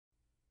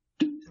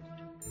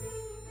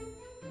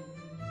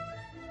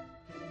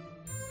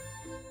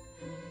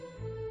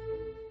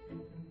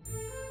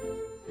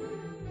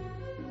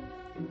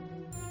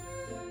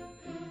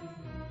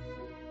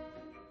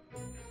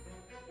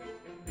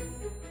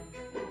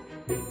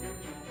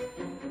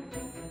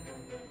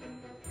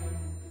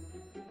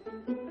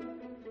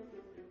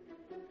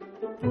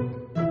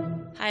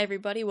Hi,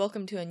 everybody.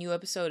 Welcome to a new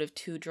episode of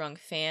Two Drunk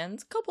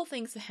Fans. Couple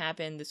things that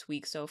happened this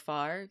week so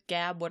far.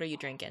 Gab, what are you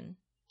drinking?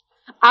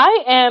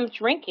 I am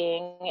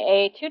drinking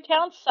a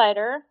two-town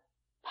cider,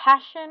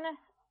 Passion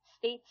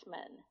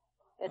Statesman.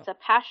 It's a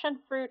passion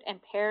fruit and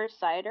pear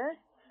cider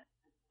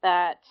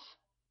that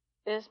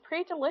is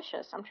pretty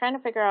delicious. I'm trying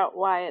to figure out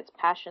why it's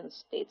Passion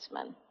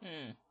Statesman,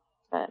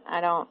 but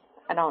I don't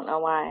know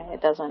why.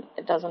 It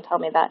doesn't tell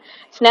me that.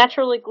 It's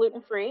naturally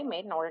gluten-free,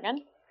 made in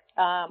Oregon.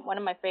 One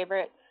of my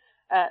favorite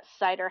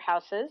cider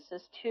houses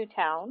is Two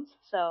Towns,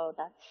 so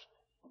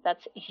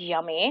that's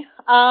yummy.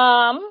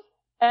 And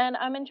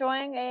I'm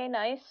enjoying a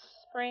nice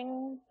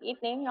spring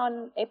evening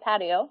on a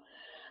patio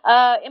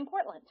in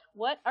Portland.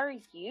 What are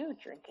you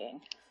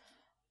drinking?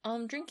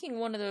 I'm drinking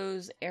one of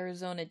those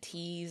Arizona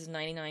teas,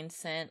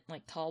 99-cent,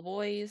 like tall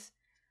boys,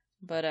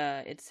 but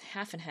it's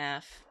half and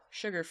half,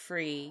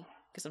 sugar-free,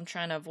 because I'm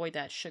trying to avoid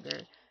that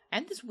sugar. I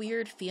have this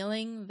weird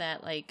feeling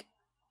that, like,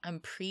 I'm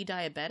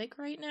pre-diabetic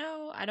right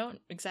now. I don't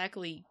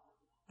exactly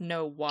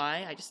know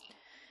why.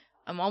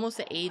 I'm almost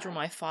at the age where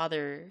my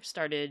father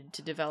started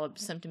to develop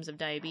symptoms of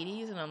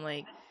diabetes, and I'm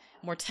like,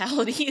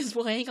 mortality is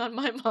weighing on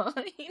my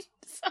mind,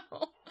 so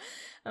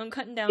I'm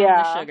cutting down on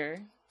the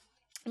sugar.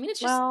 I mean,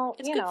 it's just,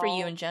 it's good for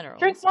you in general.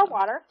 Drink more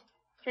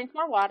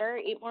water,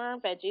 eat more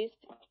veggies,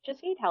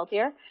 just eat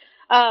healthier.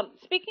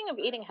 Speaking of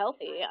eating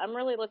healthy, I'm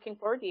really looking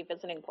forward to you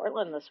visiting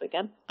Portland this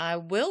weekend. I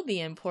will be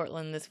in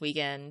Portland this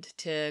weekend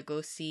to go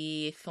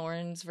see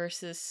Thorns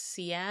versus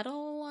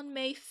Seattle on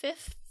May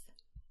 5th.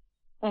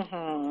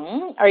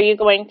 Mm-hmm. Are you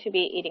going to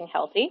be eating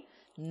healthy?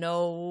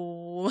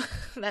 No,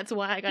 that's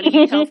why I gotta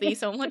eat healthy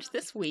so much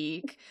this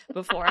week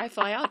before I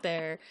fly out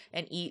there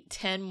and eat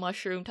 10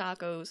 mushroom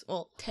tacos.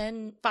 Well,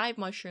 5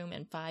 mushroom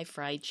and 5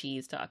 fried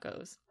cheese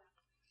tacos.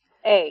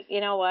 Hey, you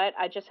know what?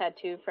 I just had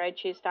 2 fried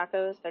cheese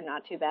tacos. They're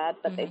not too bad,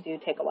 but they do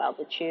take a while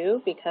to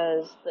chew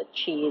because the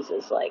cheese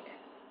is like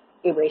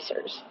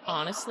erasers.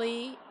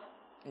 Honestly,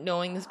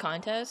 knowing this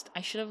contest,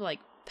 I should have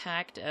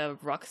packed a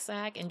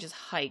rucksack and just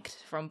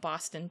hiked from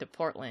Boston to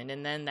Portland,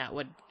 and then that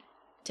would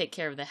take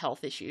care of the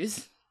health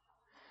issues.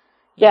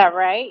 Yeah,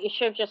 right? You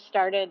should have just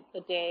started the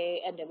day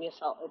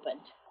NWSL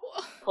opened.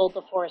 Pulled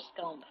the Forrest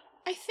Gump.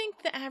 I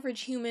think the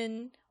average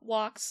human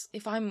walks,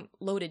 if I'm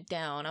loaded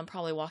down, I'm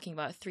probably walking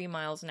about 3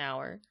 miles an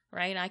hour,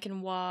 right? I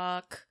can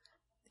walk,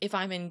 if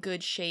I'm in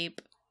good shape,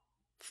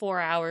 4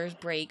 hours,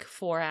 break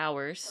 4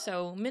 hours.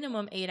 So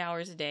minimum 8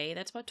 hours a day.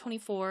 That's about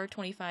 24,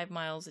 25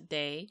 miles a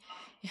day.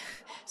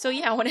 So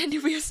yeah, when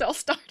NWSL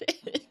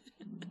started.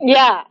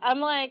 Yeah, I'm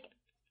like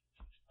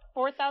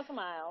 4,000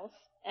 miles,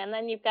 and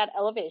then you've got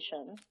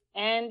elevation,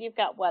 and you've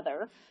got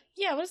weather.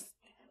 Yeah,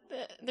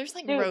 there's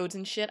roads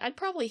and shit. I'd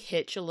probably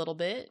hitch a little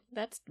bit.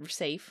 That's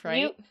safe,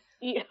 right?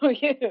 You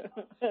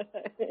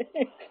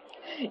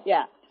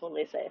yeah,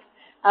 totally safe.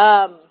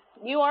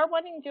 You are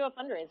wanting to do a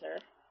fundraiser.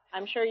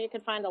 I'm sure you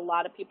could find a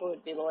lot of people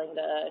who'd be willing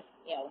to,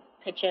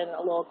 pitch in a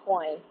little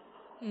coin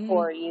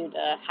for you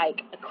to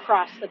hike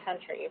across the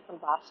country from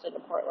Boston to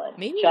Portland.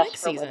 Maybe just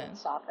next for season.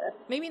 Women's soccer.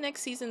 Maybe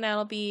next season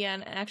that'll be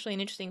actually an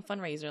interesting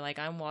fundraiser. Like,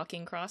 I'm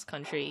walking cross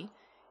country.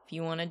 If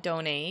you want to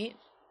donate,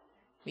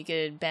 we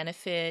could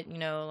benefit,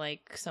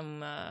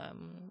 some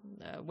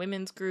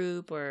women's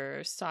group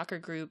or soccer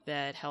group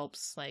that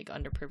helps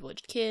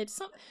underprivileged kids.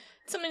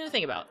 Something to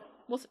think about.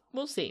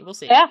 We'll see.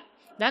 Yeah.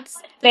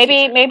 That's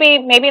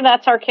maybe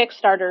that's our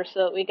Kickstarter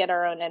so that we get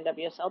our own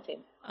NWSL team.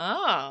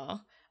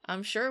 Oh,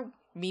 I'm sure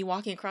me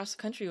walking across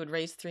the country would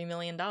raise $3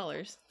 million.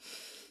 Is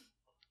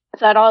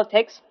that all it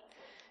takes?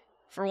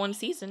 For one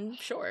season,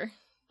 sure.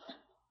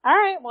 All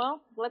right,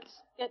 well, let's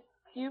get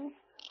you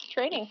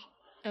training.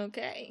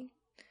 Okay.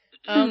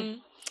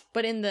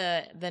 But in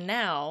the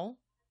now,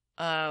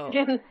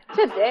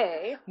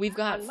 today, we've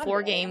got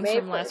 4 games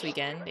from last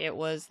weekend. It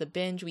was the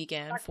binge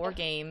weekend, 4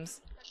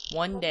 games,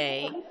 1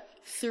 day,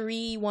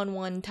 3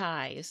 1-1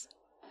 ties.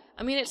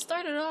 I mean, it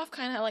started off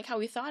kind of like how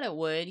we thought it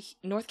would.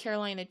 North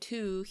Carolina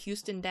 2,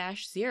 Houston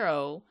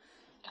 -0.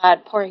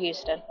 God, poor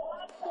Houston.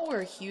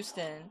 Poor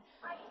Houston.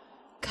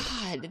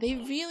 God, they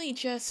really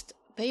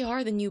they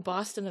are the new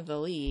Boston of the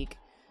league.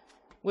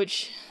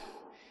 Which,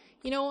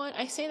 you know what?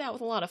 I say that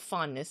with a lot of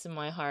fondness in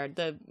my heart.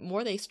 The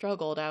more they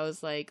struggled, I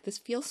was like, this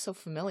feels so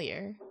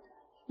familiar.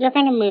 You're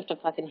gonna move to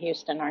fucking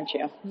Houston, aren't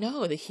you?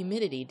 No, the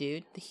humidity,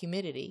 dude. The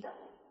humidity.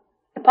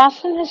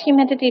 Boston has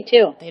humidity,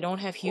 too. They don't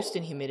have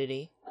Houston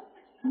humidity.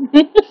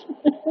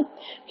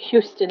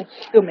 Houston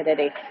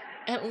humidity.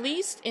 At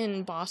least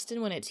in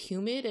Boston, when it's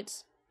humid,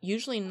 it's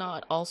usually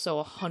not also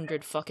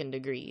 100 fucking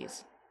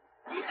degrees.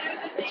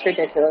 It's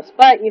ridiculous.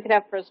 But you could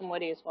have frozen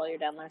woodies while you're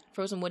down there.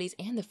 Frozen woodies,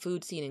 and the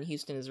food scene in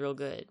Houston is real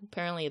good.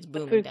 Apparently it's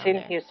booming down there. The food scene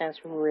in Houston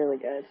is really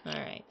good.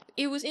 Alright.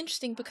 It was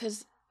interesting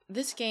because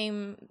this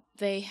game,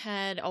 they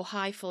had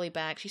Ohai fully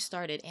back. She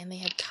started, and they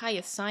had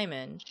Kaya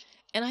Simon.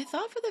 And I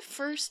thought for the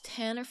first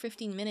 10 or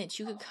 15 minutes,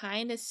 you could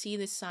kind of see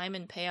the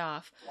Simon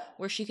payoff,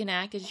 where she can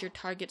act as your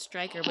target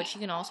striker, but she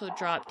can also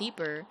drop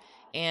deeper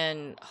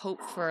and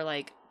hope for,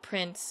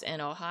 Prince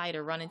and Ohai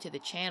to run into the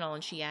channel,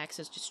 and she acts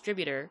as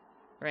distributor,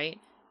 right?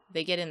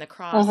 They get in the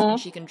cross, and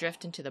she can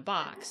drift into the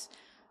box.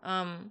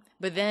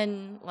 But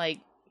then, like,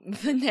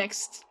 the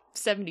next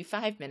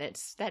 75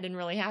 minutes, that didn't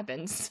really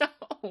happen, so...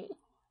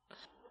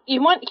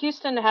 You want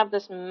Houston to have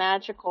this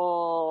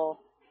magical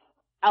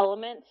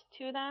element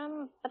to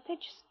them, but they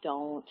just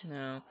don't.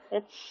 No.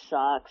 It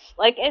sucks.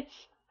 Like, it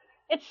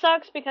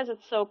sucks because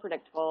it's so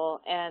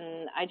predictable,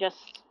 and I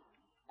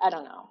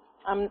don't know.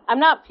 I'm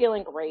not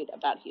feeling great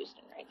about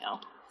Houston right now.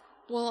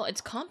 Well,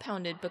 it's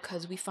compounded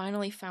because we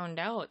finally found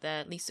out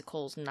that Lisa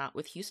Cole's not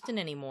with Houston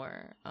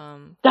anymore.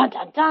 Dun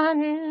dun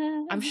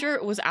dun! I'm sure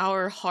it was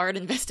our hard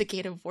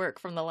investigative work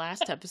from the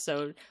last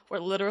episode where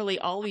literally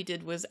all we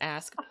did was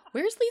ask,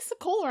 where's Lisa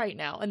Cole right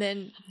now? And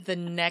then the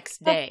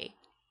next day,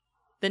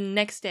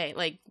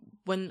 like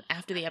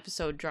after the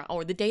episode dropped,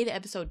 or the day the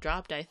episode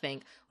dropped, I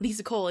think,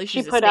 Lisa Cole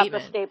issues a statement. She put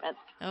up a statement.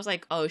 I was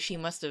like, oh, she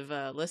must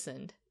have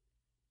listened.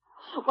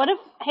 What if,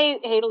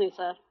 hey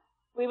Lisa,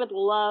 we would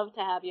love to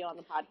have you on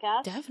the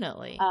podcast.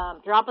 Definitely.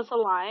 Drop us a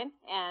line,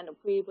 and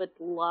we would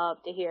love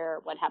to hear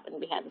what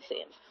happened behind the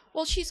scenes.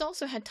 Well, she's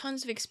also had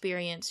tons of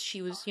experience.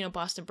 She was,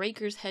 Boston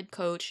Breakers head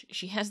coach.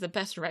 She has the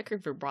best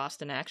record for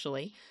Boston,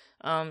 actually.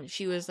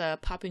 She was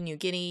Papua New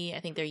Guinea,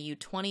 I think their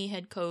U20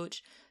 head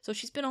coach. So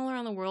she's been all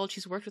around the world.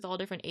 She's worked with all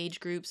different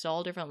age groups,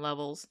 all different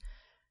levels.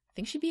 I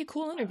think she'd be a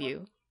cool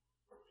interview.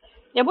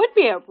 It would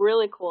be a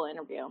really cool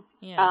interview.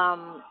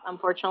 Yeah.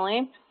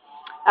 Unfortunately.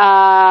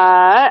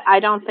 I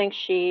don't think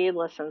she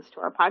listens to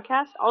our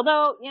podcast.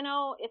 Although,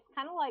 it's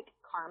kind of like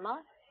karma.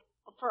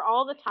 For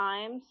all the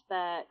times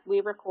that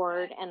we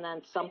record and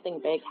then something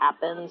big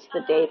happens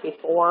the day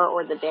before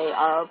or the day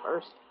of,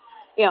 or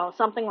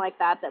something like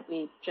that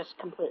we just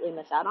completely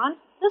miss out on.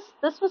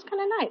 This was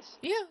kind of nice.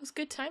 Yeah, it was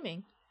good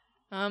timing.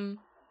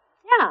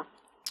 Yeah.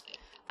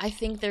 I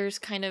think there's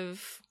kind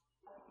of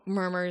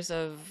murmurs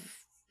of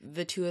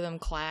the two of them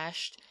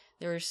clashed.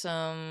 There were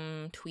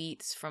some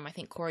tweets from, I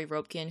think, Corey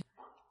Ropkin,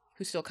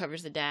 who still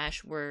covers the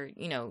Dash, where,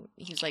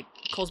 he's like,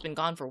 Cole's been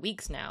gone for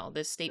weeks now.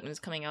 This statement is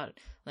coming out,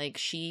 like,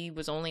 she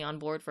was only on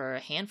board for a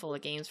handful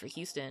of games for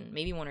Houston,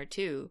 maybe one or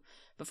two,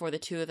 before the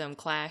two of them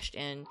clashed,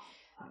 and,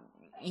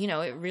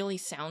 it really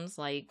sounds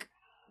like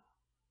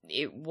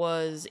it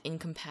was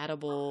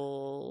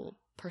incompatible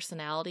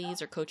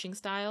personalities or coaching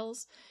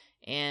styles,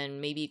 and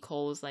maybe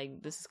Cole was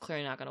like, this is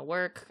clearly not going to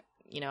work,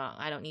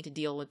 I don't need to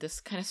deal with this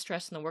kind of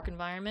stress in the work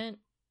environment,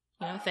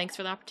 thanks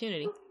for the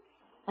opportunity.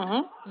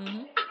 Mm-hmm.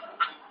 Mm-hmm.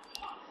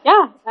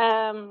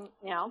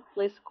 Yeah,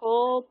 Lisa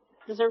Cole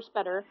deserves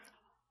better,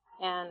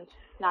 and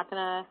not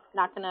gonna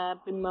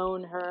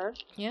bemoan her.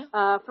 Yeah.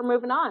 For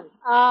moving on.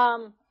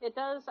 It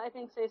does, I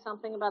think, say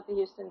something about the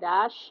Houston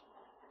Dash.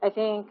 I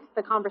think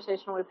the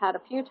conversation we've had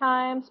a few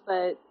times,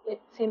 but it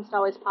seems to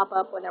always pop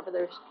up whenever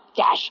there's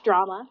Dash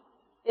drama.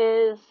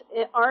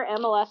 Are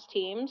MLS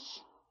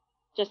teams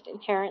just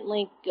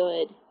inherently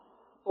good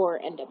for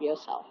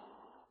NWSL?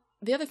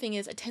 The other thing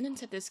is,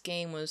 attendance at this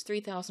game was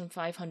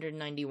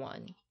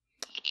 3,591.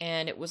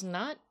 And it was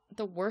not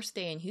the worst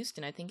day in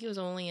Houston. I think it was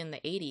only in the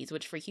 80s,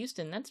 which for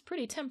Houston, that's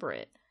pretty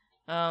temperate.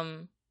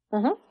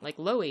 Like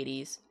low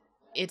 80s.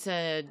 It's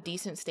a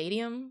decent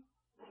stadium.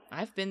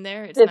 I've been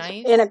there. It's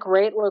nice. In a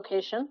great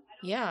location.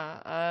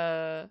 Yeah.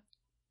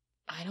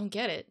 I don't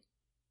get it.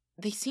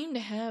 They seem to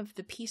have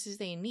the pieces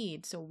they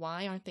need, so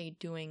why aren't they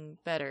doing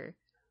better?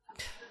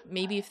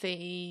 Maybe if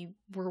they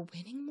were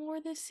winning more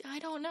I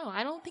don't know.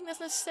 I don't think that's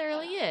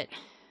necessarily it.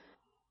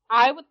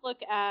 I would look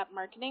at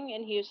marketing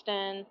in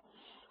Houston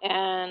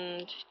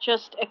and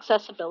just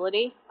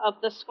accessibility of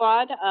the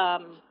squad.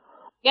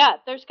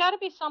 There's got to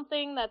be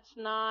something that's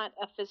not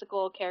a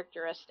physical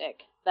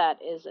characteristic that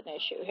is an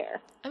issue here.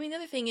 I mean, the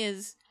other thing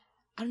is,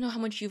 I don't know how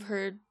much you've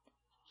heard.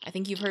 I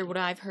think you've heard what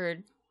I've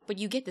heard, but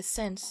you get the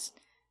sense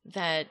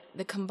that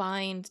the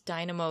combined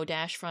Dynamo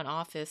Dash front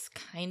office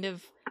kind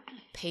of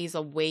pays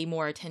a way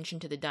more attention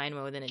to the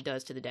Dynamo than it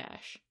does to the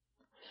Dash.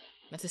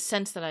 That's a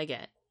sense that I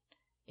get.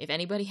 If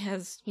anybody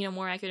has,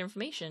 more accurate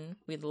information,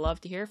 we'd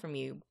love to hear from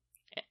you.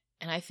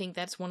 And I think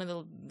that's one of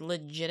the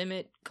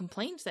legitimate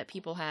complaints that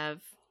people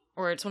have,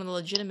 or it's one of the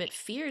legitimate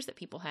fears that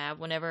people have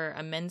whenever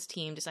a men's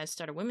team decides to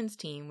start a women's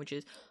team, which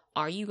is,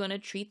 are you going to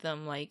treat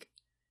them like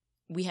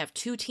we have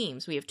two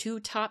teams, we have two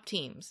top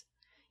teams,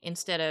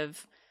 instead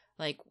of,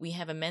 like, we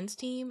have a men's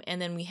team,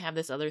 and then we have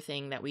this other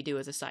thing that we do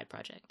as a side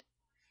project.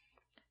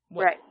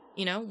 Right.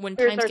 When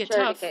times get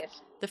tough,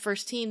 the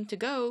first team to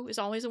go is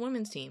always a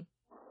women's team,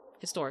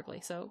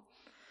 historically. So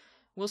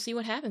we'll see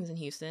what happens in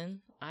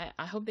Houston.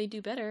 I hope they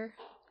do better.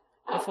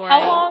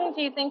 How long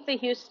do you think the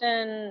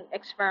Houston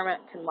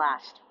experiment can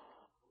last?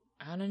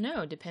 I don't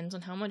know. Depends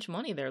on how much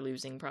money they're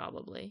losing,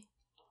 probably.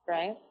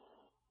 Right.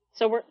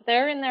 So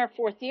they're in their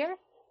fifth year?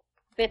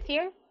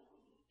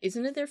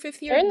 Isn't it their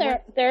fifth year?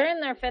 They're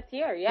in their fifth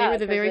year, yeah. They were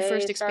the very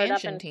first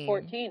expansion team.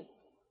 14.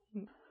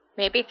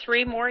 Maybe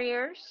 3 more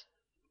years?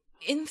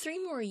 In 3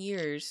 more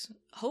years,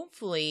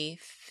 hopefully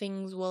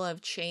things will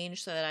have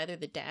changed so that either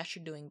the Dash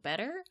are doing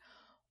better,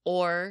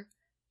 or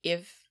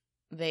if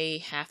they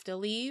have to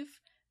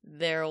leave,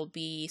 there'll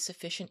be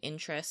sufficient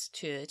interest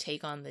to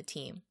take on the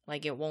team.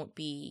 Like, it won't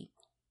be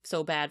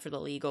so bad for the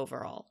league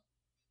overall.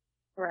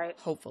 Right.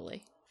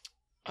 Hopefully.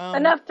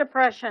 Enough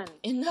depression.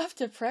 Enough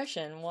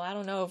depression. Well, I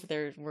don't know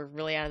if we're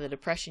really out of the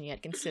depression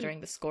yet, considering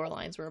the score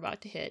lines we're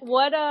about to hit.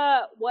 What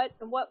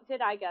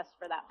did I guess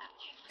for that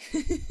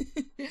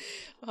match?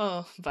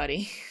 Oh,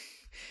 buddy.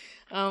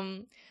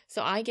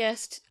 So I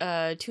guessed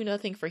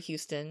 2-0 for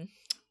Houston.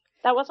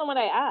 That wasn't what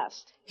I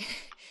asked.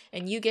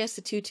 And you guessed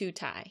a 2-2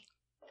 tie.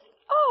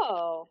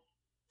 Oh.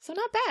 So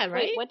not bad,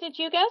 right? Wait, what did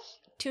you guess?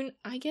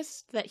 I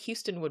guessed that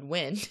Houston would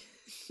win.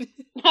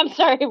 I'm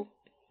sorry.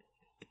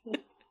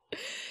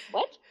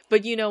 What?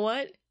 But you know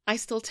what? I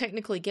still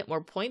technically get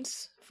more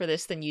points for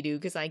this than you do,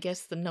 because I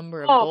guessed the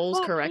number of goals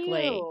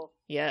correctly. You.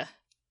 Yeah.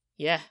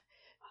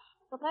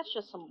 Well, that's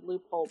just some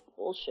loophole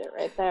bullshit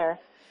right there.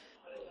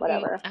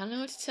 Whatever. I don't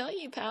know what to tell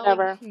you, pal.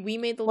 Whatever. We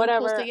made the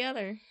loopholes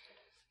together.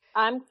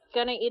 I'm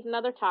gonna eat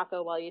another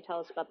taco while you tell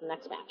us about the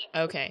next match.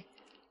 Okay.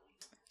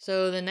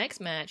 So the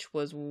next match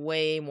was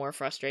way more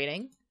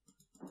frustrating.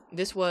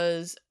 This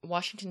was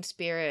Washington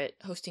Spirit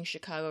hosting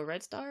Chicago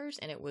Red Stars,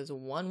 and it was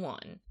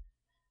 1-1.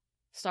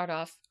 Start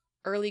off,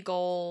 early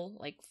goal,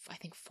 like, I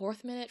think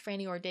 4th minute,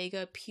 Franny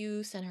Ortega.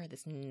 Pugh sent her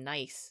this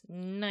nice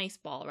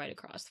ball right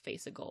across the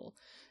face of goal.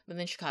 But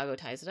then Chicago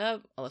ties it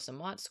up, Alyssa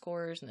Mott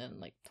scores, and then,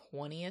 like,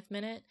 20th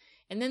minute.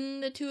 And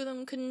then the two of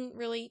them couldn't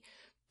really...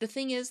 The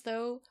thing is,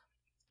 though,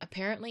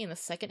 apparently in the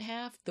second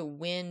half, the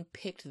wind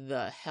picked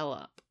the hell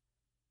up.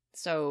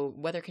 So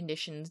weather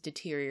conditions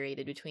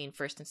deteriorated between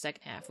first and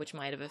second half, which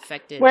might have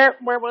affected... Where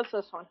was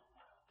this one?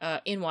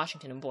 In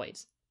Washington and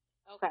Boyd's.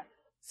 Okay.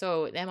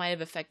 So that might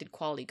have affected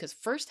quality, because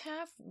first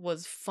half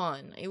was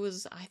fun.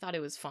 I thought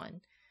it was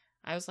fun.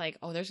 I was like,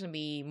 oh, there's going to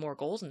be more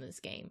goals in this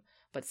game.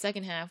 But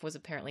second half was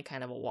apparently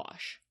kind of a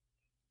wash,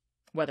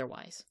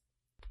 weather-wise.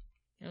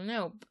 I don't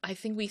know. I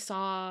think we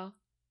saw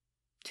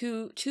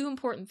two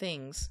important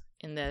things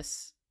in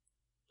this.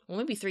 Well,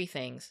 maybe 3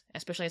 things,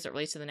 especially as it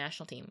relates to the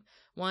national team.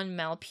 One,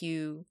 Mal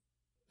Pugh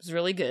was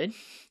really good.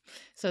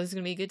 So this is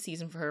going to be a good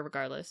season for her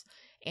regardless.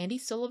 Andi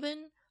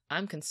Sullivan,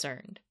 I'm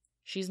concerned.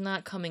 She's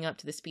not coming up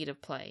to the speed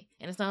of play.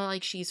 And it's not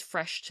like she's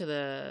fresh to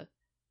the,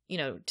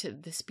 to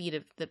the speed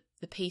of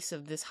the pace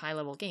of this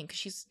high-level game.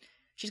 Because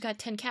she's got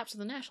 10 caps with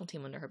the national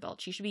team under her belt.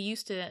 She should be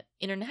used to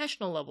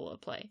international level of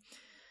play.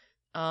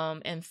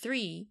 And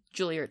 3,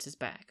 Julie Ertz is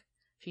back.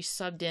 She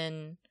subbed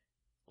in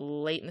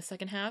late in the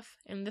second half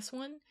in this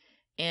one.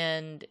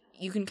 And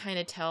you can kind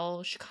of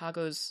tell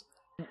Chicago's...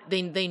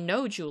 They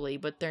know Julie,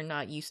 but they're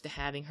not used to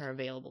having her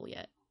available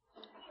yet.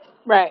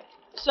 Right.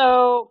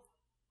 So,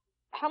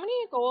 how many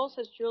goals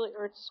has Julie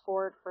Ertz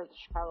scored for the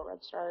Chicago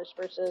Red Stars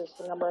versus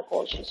the number of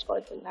goals she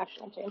scored for the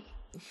national team?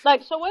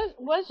 Like, so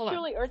what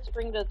Julie Ertz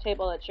bring to the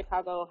table that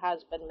Chicago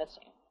has been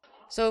missing?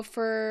 So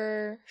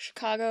for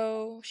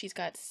Chicago, she's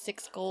got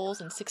 6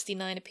 goals and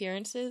 69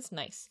 appearances.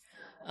 Nice.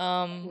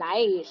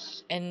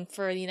 Nice. And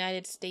for the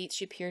United States,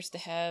 she appears to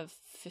have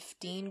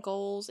 15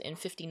 goals and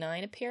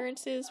 59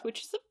 appearances,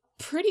 which is a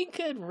pretty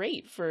good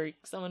rate for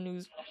someone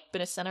who's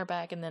been a center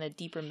back and then a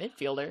deeper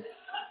midfielder.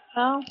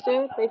 Oh,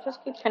 dude, they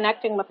just keep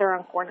connecting with her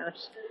on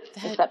corners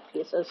and set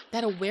pieces.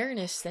 That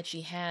awareness that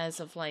she has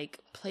of, like,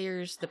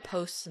 players, the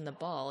posts, and the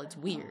ball, it's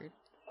weird.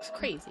 It's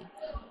crazy.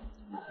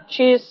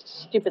 She's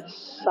stupid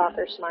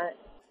soccer smart.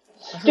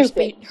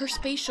 Stupid. Her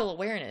spatial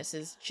awareness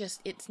is just,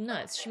 it's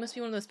nuts. She must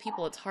be one of those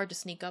people it's hard to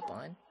sneak up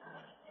on.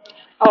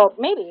 Oh,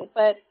 maybe,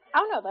 but I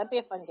don't know. That'd be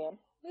a fun game.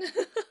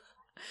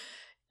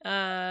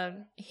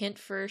 Hint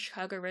for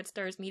Chicago Red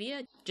Stars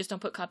media, just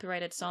don't put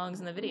copyrighted songs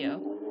in the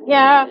video.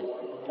 Yeah,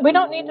 we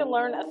don't need to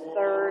learn a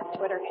third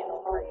Twitter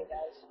handle for you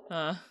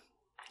guys.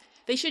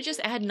 They should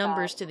just add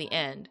numbers to the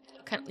end.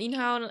 You know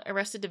how in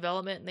Arrested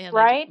Development they have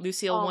like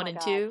Lucille 1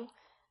 and 2?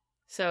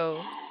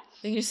 So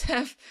they can just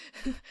have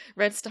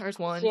Red Stars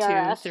 1,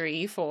 CRS. 2,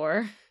 3,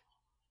 4.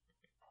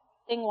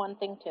 Thing 1,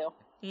 thing 2.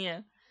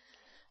 Yeah.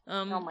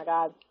 Oh my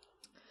god.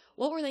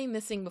 What were they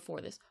missing before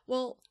this?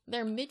 Well,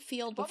 their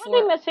midfield before...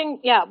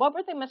 What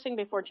were they missing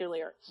before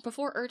Julie Ertz?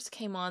 Before Ertz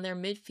came on, their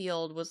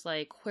midfield was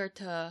like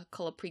Huerta,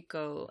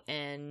 Colaprico,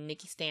 and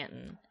Nikki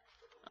Stanton.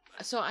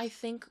 So I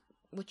think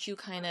what you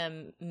kind of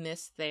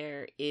miss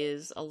there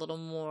is a little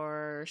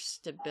more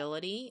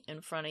stability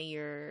in front of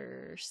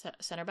your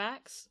center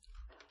backs.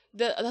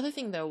 The other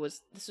thing, though,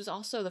 was this was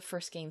also the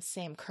first game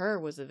Sam Kerr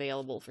was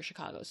available for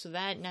Chicago, so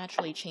that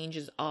naturally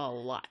changes a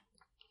lot.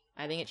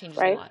 I think it changes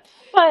a lot.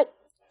 But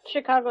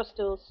Chicago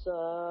still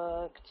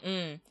sucked.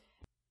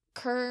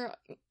 Kerr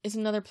is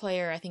another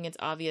player. I think it's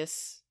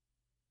obvious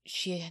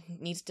she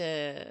needs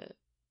to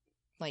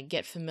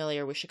get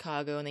familiar with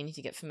Chicago, and they need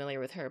to get familiar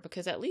with her,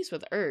 because at least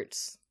with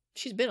Ertz,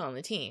 she's been on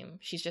the team.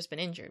 She's just been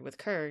injured. With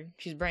Kerr,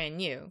 she's brand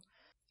new.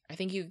 I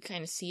think you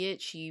kind of see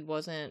it. She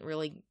wasn't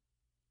really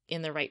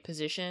in the right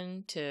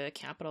position to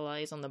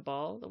capitalize on the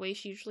ball the way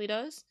she usually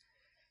does.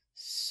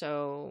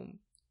 So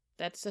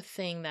that's a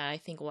thing that I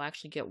think will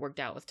actually get worked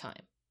out with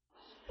time.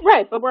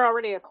 Right, but we're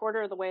already a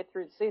quarter of the way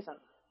through the season.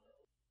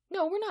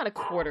 No, we're not a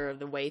quarter of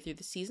the way through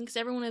the season, because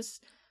everyone has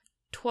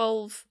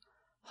 12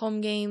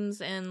 home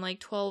games and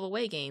 12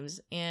 away games,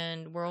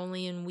 and we're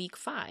only in week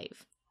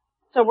 5.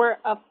 So we're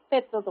a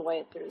fifth of the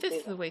way through the Fifth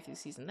season. of the way through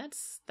season.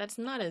 That's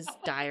not as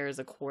dire as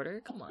a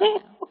quarter. Come on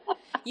now.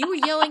 You were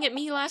yelling at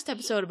me last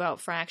episode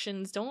about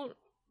fractions. Don't,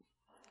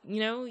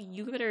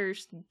 you better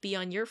be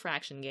on your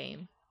fraction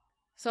game.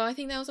 So I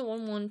think that was a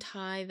 1-1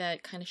 tie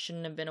that kind of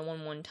shouldn't have been a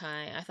 1-1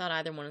 tie. I thought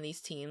either one of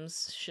these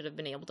teams should have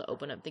been able to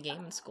open up the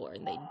game and score,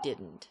 and they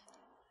didn't.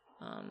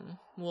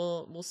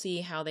 We'll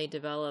see how they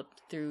develop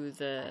through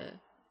the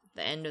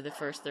end of the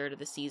first third of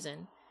the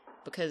season,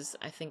 because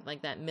I think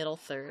like that middle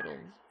third,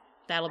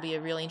 that'll be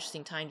a really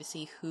interesting time to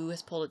see who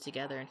has pulled it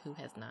together and who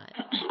has not.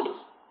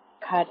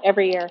 God,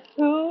 every year,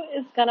 who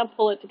is gonna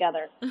pull it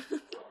together?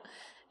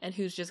 And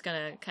who's just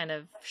gonna kind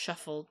of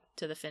shuffle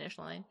to the finish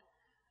line?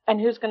 And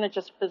who's gonna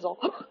just fizzle?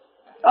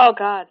 Oh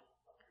God.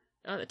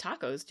 Oh, the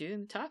tacos,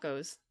 dude. The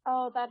tacos.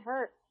 Oh, that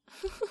hurt.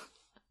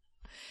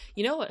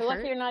 You know what hurt?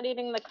 Lucky you're not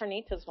eating the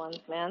carnitas ones,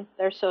 man.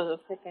 They're so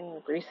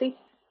freaking greasy.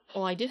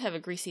 Well, I did have a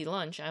greasy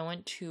lunch. I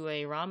went to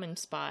a ramen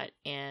spot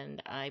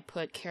and I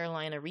put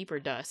Carolina Reaper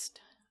dust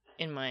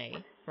in my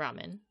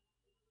ramen.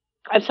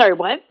 I'm sorry,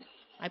 what?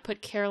 I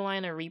put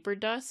Carolina Reaper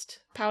dust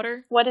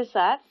powder. What is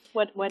that?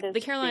 What is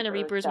the Carolina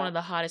Reaper is dust? one of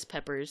the hottest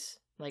peppers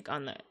like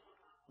on the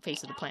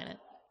face of the planet.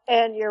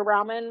 And your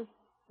ramen,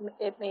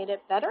 it made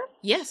it better?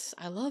 Yes,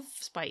 I love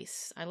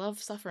spice. I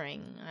love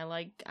suffering. I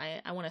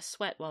want to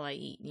sweat while I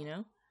eat, you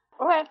know?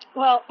 Okay,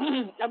 well,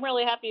 I'm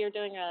really happy you're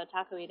doing a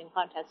taco eating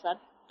contest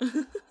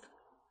then.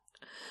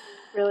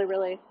 Really,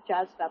 really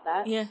jazzed about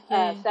that. Yeah.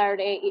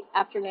 Saturday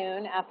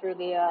afternoon after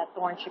the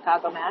Thorn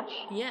Chicago match.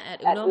 Yeah,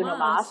 at Uno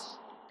Mas.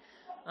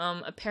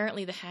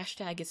 Apparently the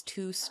hashtag is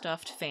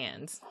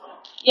 2stuffedfans.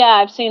 Yeah,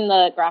 I've seen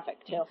the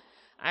graphic too.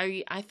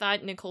 I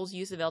thought Nicole's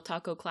use of El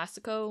Taco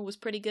Classico was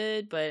pretty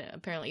good, but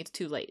apparently it's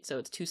too late, so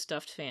it's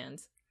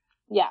 2stuffedfans.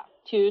 Yeah,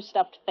 2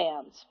 stuffed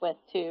fans with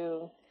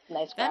 2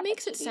 nice graphics. That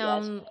makes it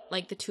sound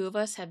like the two of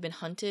us have been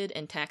hunted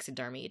and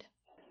taxidermied.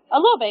 A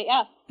little bit,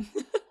 yeah.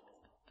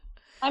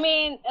 I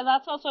mean,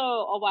 that's also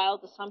a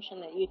wild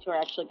assumption that you two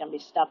are actually going to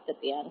be stuffed at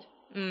the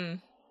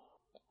end.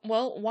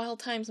 Well, wild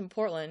times in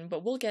Portland,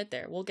 but we'll get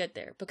there. We'll get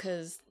there,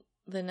 because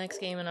the next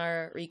game in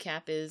our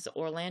recap is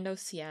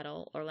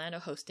Orlando-Seattle. Orlando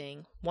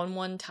hosting.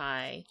 1-1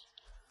 tie.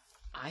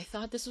 I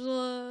thought this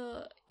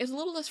was it was a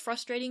little less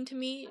frustrating to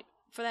me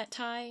for that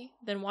tie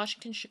than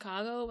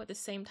Washington-Chicago. At the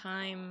same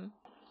time,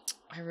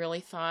 I really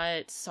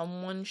thought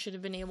someone should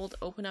have been able to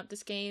open up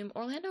this game.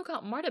 Orlando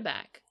got Marta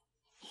back.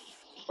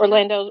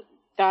 Orlando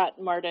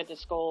got Marta to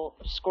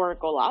score a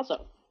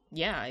golazo.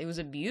 Yeah, it was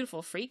a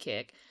beautiful free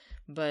kick,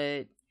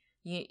 but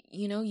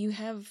you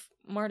have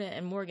Marta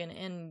and Morgan,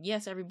 and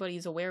yes,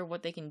 everybody's aware of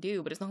what they can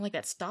do, but it's not like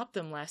that stopped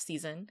them last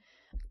season.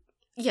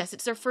 Yes,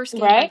 it's their first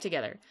game back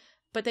together,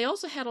 but they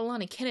also had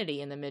Alana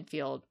Kennedy in the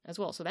midfield as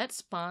well, so that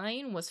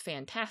spine was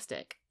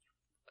fantastic.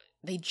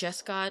 They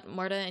just got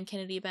Marta and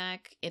Kennedy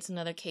back. It's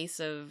another case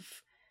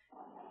of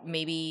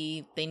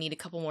maybe they need a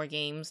couple more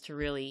games to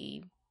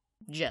really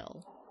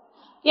gel.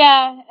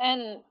 Yeah,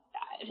 and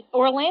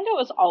Orlando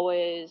is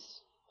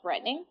always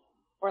threatening.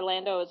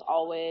 Orlando is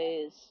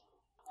always,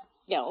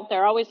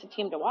 they're always a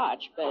team to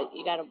watch, but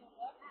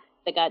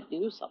they gotta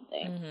do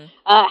something. Mm-hmm.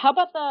 How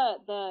about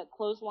the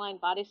clothesline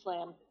body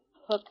slam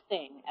hook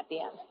thing at the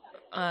end?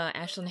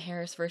 Ashlyn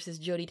Harris versus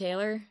Jodie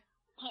Taylor?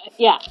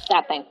 Yeah,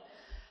 that thing.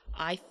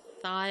 I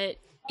thought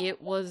it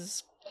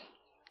was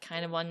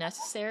kind of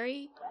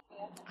unnecessary.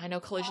 I know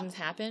collisions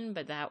happen,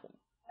 but that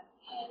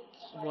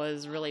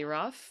was really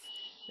rough.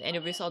 The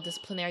NWSL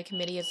disciplinary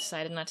committee has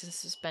decided not to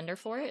suspend her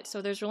for it,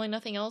 so there's really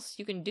nothing else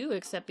you can do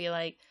except be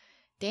like,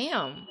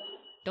 damn,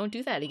 don't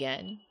do that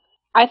again.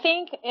 I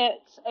think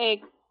it's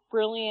a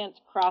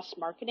brilliant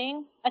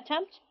cross-marketing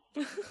attempt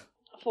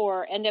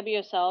for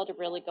NWSL to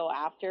really go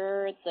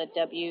after the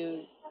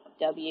WWE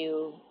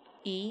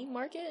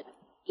market?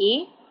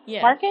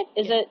 Yeah. Market?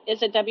 Is it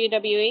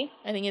WWE?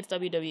 I think it's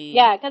WWE.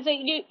 Yeah, because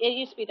it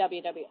used to be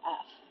WWF.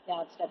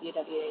 Now it's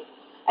WWE.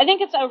 I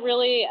think it's a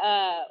really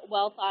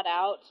well thought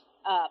out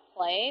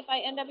play by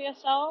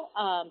NWSL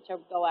to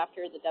go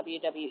after the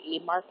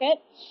WWE market,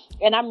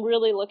 and I'm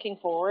really looking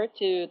forward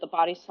to the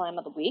Body Slam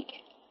of the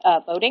Week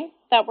voting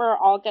that we're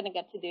all going to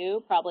get to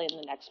do probably in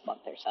the next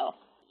month or so.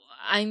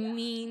 I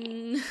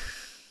mean,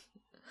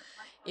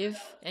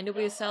 if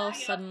NWSL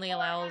suddenly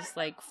allows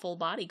like full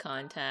body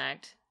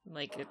contact,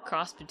 like a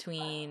cross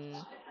between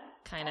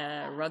kind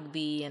of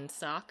rugby and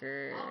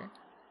soccer,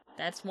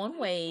 that's one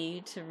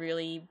way to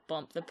really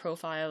bump the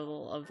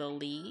profile of the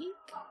league.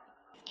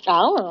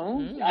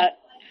 Oh,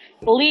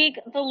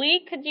 the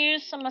league could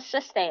use some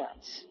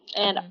assistance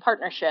and a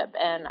partnership,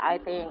 and I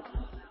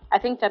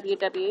think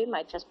WWE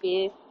might just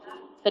be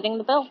fitting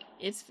the bill.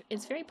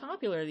 It's very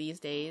popular these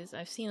days.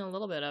 I've seen a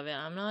little bit of it.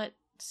 I'm not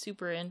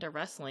super into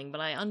wrestling,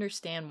 but I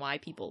understand why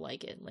people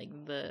like it. Like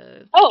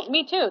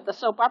me too. The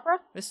soap opera.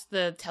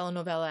 The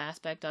telenovela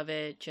aspect of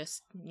it.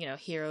 Just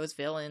heroes,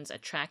 villains,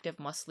 attractive,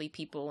 muscly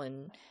people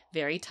in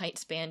very tight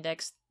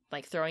spandex,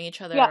 like throwing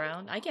each other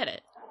around. I get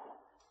it.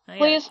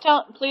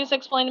 Please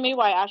explain to me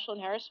why Ashlyn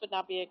Harris would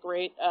not be a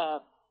great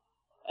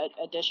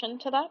addition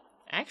to that.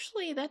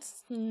 Actually,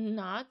 that's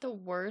not the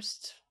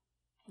worst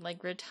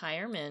like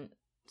retirement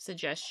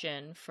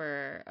suggestion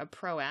for a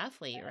pro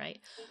athlete, right?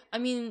 I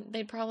mean,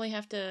 they'd probably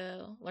have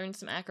to learn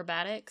some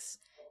acrobatics,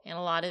 and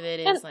a lot of it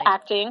is like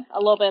acting, a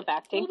little bit of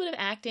acting. A little bit of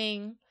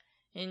acting.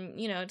 And,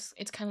 you know,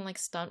 it's kind of like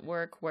stunt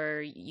work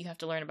where you have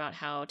to learn about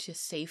how to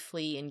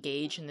safely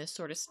engage in this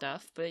sort of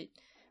stuff, but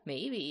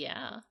maybe,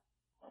 yeah.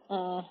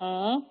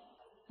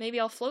 Maybe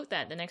I'll float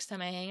that the next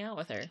time I hang out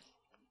with her.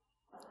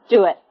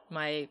 Do it.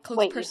 My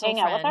close personal you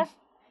hang friend. Out with her?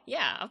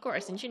 Yeah, of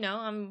course. Didn't you know?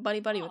 I'm buddy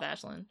with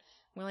Ashlyn.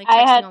 We're like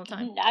texting all the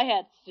time. I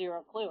had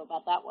zero clue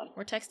about that one.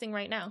 We're texting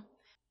right now.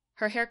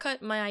 Her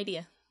haircut, my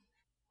idea.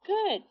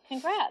 Good.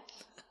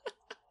 Congrats.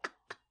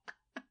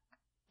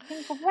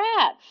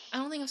 Congrats. I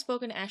don't think I've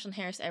spoken to Ashlyn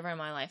Harris ever in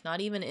my life.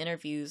 Not even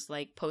interviews,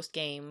 like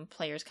post-game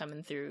players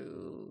coming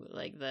through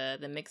like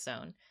the mix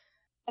zone.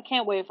 I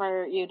can't wait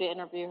for you to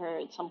interview her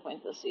at some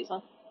point this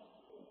season.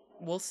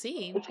 We'll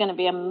see. It's going to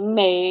be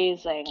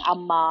amazing.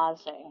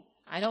 Amazing.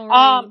 I don't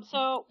really...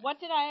 So what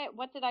did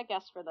I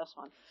guess for this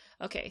one?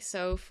 Okay,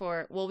 so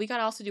we got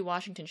to also do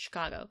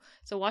Washington-Chicago.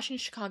 So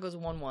Washington-Chicago's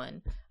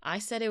 1-1. I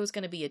said it was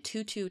going to be a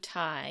 2-2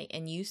 tie,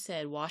 and you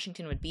said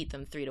Washington would beat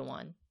them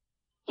 3-1.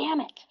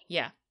 Damn it.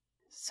 Yeah.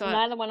 So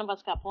neither one of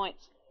us got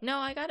points. No,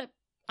 I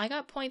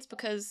got points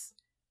because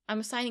I'm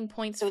assigning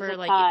points for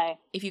like tie.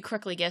 If you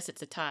correctly guess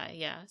it's a tie.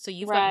 Yeah. So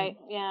you've got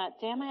yeah,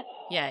 damn it.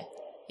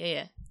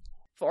 Yeah.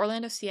 For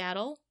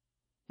Orlando-Seattle,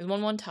 it was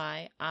 1-1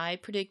 tie. I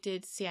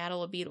predicted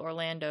Seattle would beat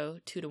Orlando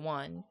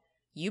 2-1.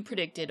 You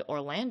predicted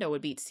Orlando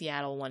would beat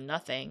Seattle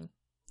 1-0.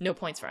 No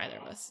points for either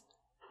of us.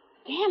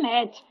 Damn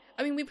it.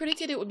 I mean, we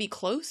predicted it would be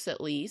close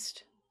at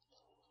least.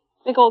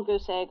 Big old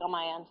goose egg on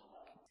my end.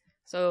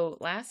 So,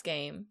 last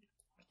game,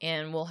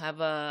 and we'll have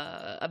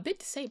a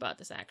bit to say about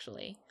this,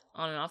 actually,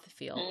 on and off the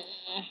field.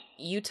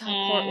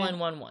 Utah-Portland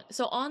 1-1.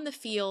 So, on the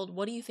field,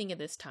 what do you think of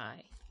this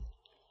tie?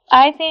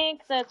 I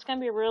think that's going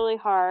to be really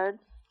hard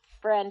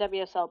for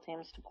NWSL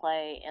teams to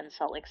play in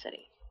Salt Lake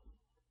City.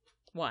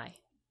 Why?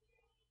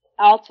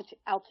 Altitude.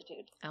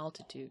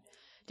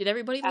 Did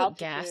everybody look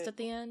gassed at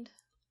the end?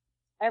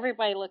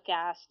 Everybody looked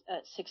gassed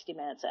at 60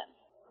 minutes in.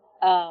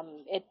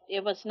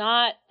 It was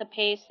not the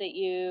pace that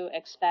you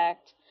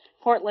expect.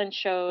 Portland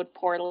showed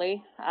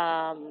poorly.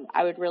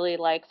 I would really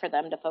like for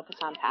them to focus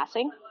on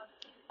passing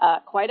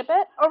quite a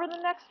bit over the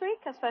next week,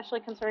 especially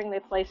considering they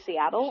play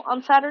Seattle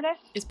on Saturday.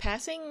 Is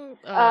passing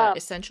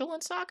essential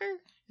in soccer?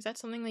 Is that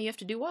something that you have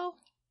to do well?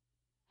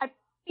 I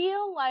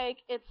feel like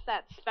it's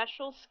that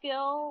special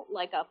skill,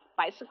 like a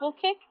bicycle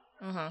kick,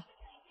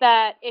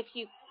 that if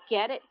you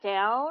get it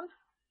down,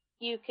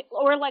 you can,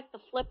 or like the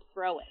flip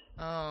throw it.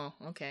 Oh,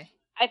 okay.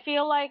 I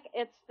feel like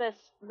it's this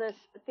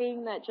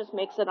thing that just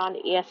makes it on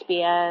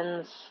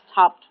ESPN's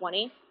top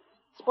 20,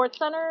 Sports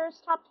Center's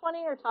top 20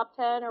 or top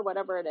 10 or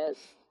whatever it is.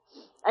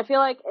 I feel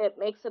like it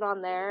makes it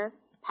on there.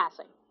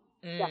 Passing,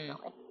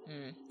 definitely.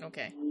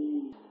 Okay.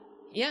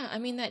 Yeah, I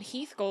mean that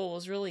Heath goal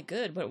was really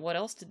good, but what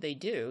else did they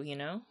do? You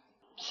know,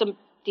 some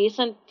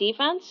decent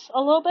defense,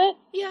 a little bit.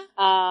 Yeah.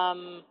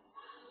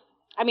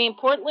 I mean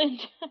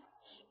Portland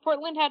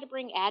had to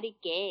bring Addie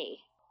Gay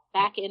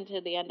back into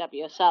the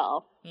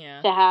NWSL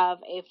to have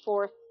a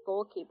fourth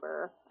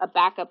goalkeeper, a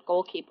backup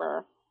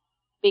goalkeeper,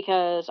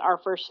 because our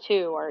first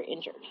two are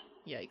injured.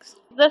 Yikes.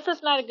 This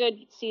is not a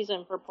good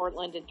season for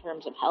Portland in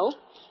terms of health.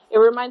 It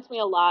reminds me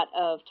a lot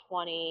of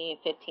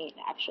 2015,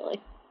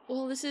 actually.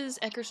 Well, this is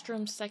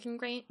Eckerstrom's second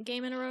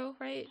game in a row,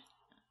 right?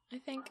 I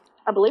think.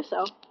 I believe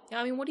so.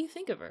 Yeah, I mean, what do you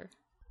think of her?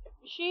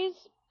 She's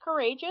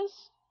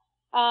courageous.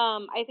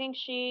 I think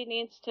she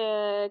needs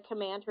to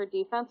command her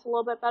defense a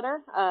little bit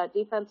better.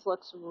 Defense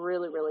looks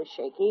really, really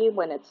shaky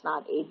when it's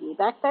not AD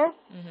back there.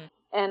 Mm-hmm.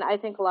 And I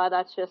think a lot of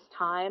that's just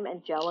time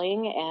and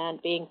gelling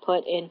and being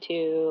put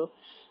into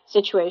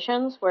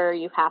situations where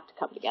you have to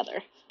come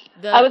together.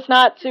 I was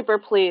not super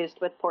pleased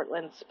with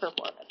Portland's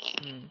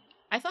performance.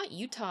 I thought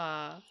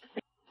Utah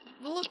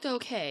looked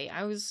okay.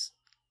 I was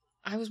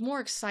more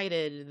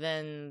excited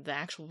than the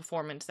actual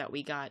performance that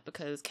we got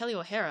because Kelly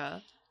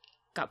O'Hara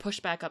got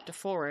pushed back up to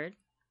forward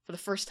for the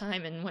first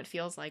time in what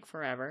feels like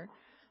forever.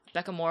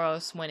 Becca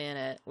Moros went in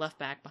at left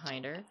back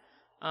behind her.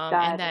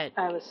 And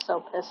I was so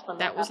pissed when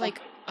that was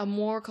like a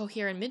more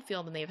coherent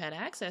midfield than they've had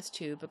access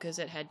to because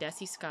it had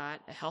Desi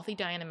Scott, a healthy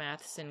Diana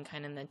Matheson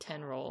kind of in the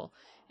 10 role,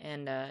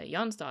 and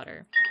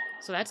Jonsdottir.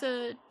 So that's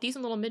a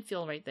decent little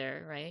midfield right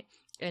there, right?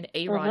 And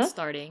A-Rod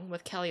starting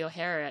with Kelly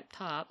O'Hara at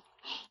top.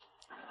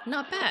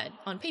 Not bad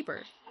on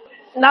paper.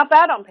 Not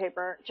bad on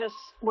paper. Just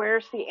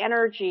where's the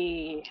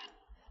energy?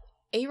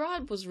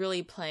 A-Rod was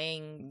really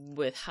playing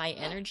with high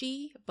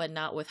energy, but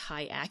not with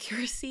high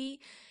accuracy.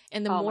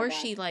 And the more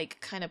she,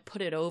 like, kind of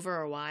put it over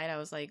or wide, I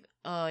was like,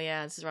 oh,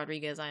 yeah, this is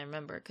Rodriguez, I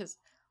remember. Because,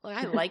 like,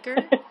 I like her,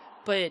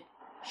 but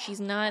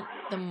she's not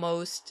the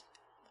most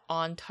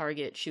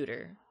on-target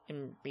shooter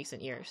in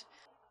recent years.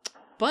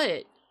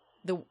 But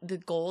the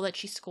goal that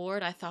she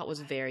scored, I thought was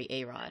very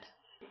A-Rod.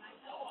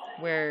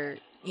 Where,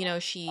 you know,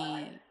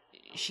 she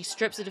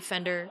strips a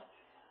defender.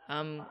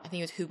 I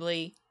think it was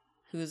Hubley,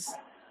 who's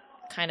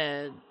kind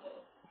of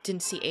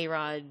didn't see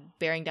A-Rod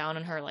bearing down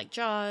on her like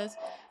Jaws.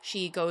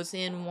 She goes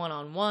in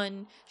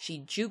one-on-one. She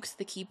jukes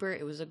the keeper.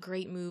 It was a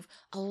great move.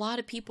 A lot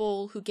of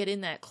people who get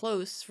in that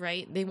close,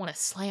 right, they want to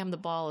slam the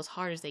ball as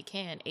hard as they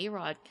can.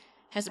 A-Rod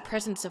has a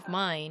presence of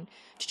mind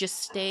to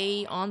just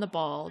stay on the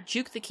ball,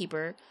 juke the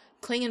keeper.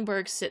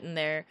 Klingenberg's sitting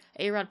there.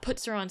 A-Rod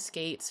puts her on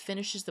skates,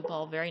 finishes the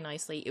ball very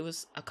nicely. It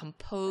was a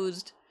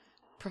composed,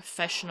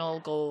 professional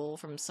goal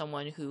from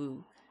someone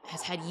who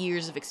has had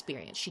years of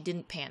experience. She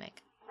didn't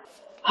panic.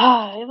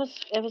 It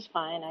was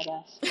fine, I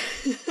guess.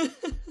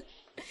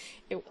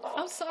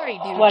 I'm sorry,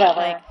 dude. Whatever.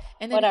 Like,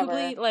 and then Whatever.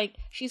 Hubli, like,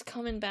 she's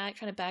coming back,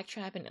 trying to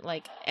backtrap, and,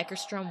 like,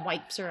 Eckerstrom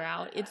wipes her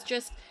out.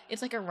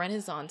 It's like a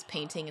Renaissance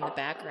painting in the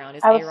background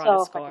as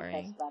A-Rod is scoring.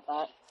 Fucking pissed about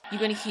that. You're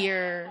gonna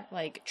hear,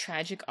 like,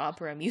 tragic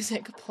opera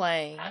music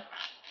playing.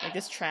 Like,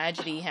 this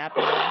tragedy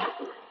happening.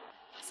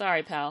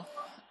 Sorry, pal.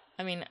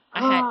 I mean,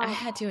 I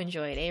had to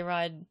enjoy it.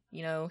 A-Rod,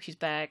 you know, she's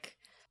back.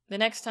 The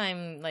next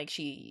time, like,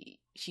 she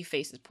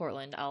faces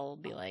Portland, I'll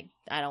be like,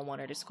 I don't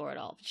want her to score at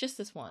all. Just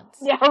this once.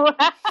 Yeah.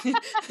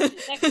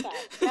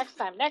 Next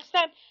time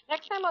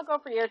I'll go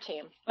for your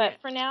team. But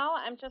for now,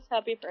 I'm just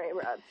happy for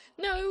A-Rod.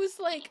 No, it was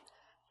like,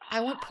 I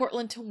want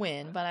Portland to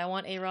win, but I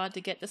want A-Rod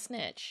to get the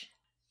snitch.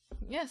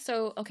 Yeah,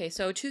 so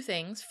two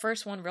things.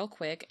 First one, real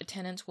quick,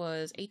 attendance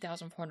was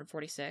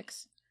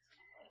 8,446.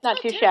 Not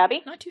too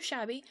shabby. Not too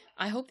shabby.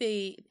 I hope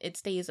it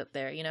stays up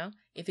there, you know?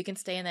 If it can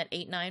stay in that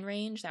 8-9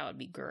 range, that would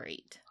be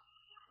great.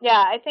 Yeah,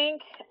 I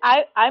think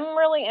I'm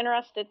really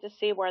interested to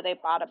see where they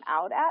bottom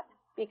out at,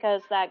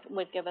 because that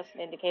would give us an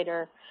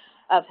indicator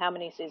of how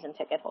many season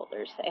ticket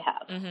holders they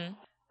have. Mm-hmm.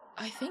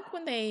 I think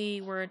when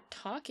they were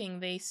talking,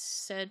 they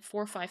said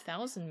 4,000 or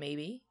 5,000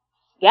 maybe.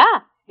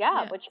 Yeah,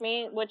 which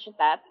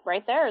that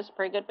right there is a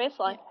pretty good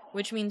baseline. Yeah.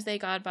 Which means they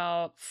got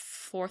about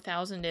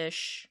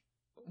 4,000-ish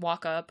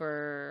walk up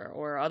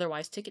or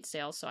otherwise ticket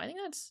sales. So I think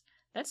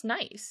that's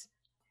nice.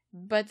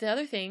 But the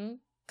other thing,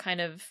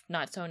 kind of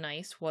not so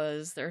nice,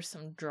 was there's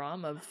some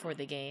drama before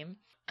the game.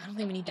 I don't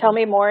think we need to Tell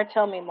me more. I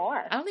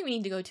don't think we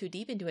need to go too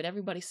deep into it.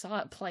 Everybody saw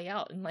it play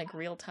out in like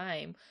real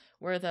time,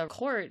 where the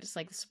court is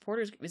like the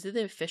supporters. Is it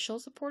the official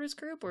supporters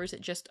group or is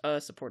it just a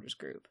supporters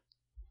group?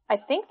 I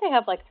think they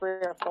have like 3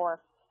 or 4,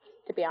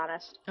 to be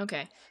honest.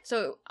 Okay,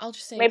 so I'll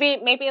just say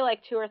maybe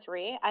like 2 or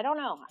 3. I don't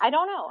know. I'm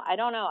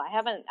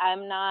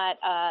not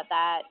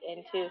that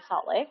into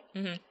Salt Lake.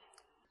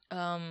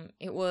 Mm-hmm.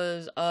 It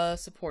was a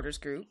supporters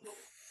group,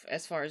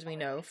 as far as we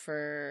know,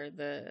 for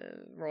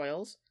the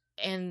Royals.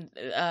 And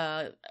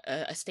a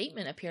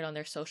statement appeared on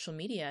their social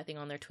media, I think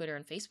on their Twitter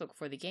and Facebook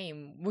before the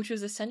game, which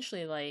was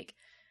essentially like,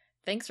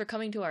 thanks for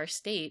coming to our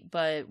state,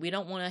 but we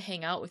don't want to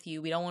hang out with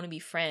you. We don't want to be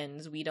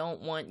friends. We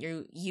don't want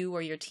you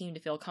or your team to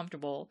feel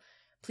comfortable.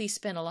 Please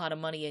spend a lot of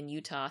money in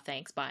Utah.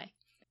 Thanks, bye.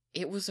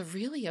 It was a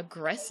really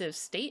aggressive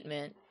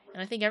statement,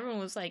 and I think everyone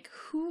was like,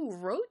 who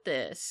wrote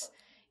this?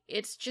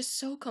 It's just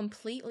so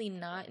completely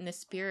not in the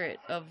spirit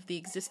of the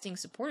existing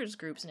supporters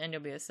groups in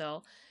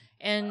NWSL.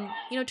 And,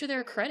 you know, to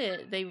their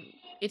credit,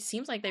 it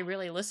seems like they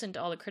really listened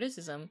to all the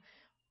criticism.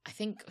 I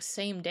think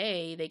same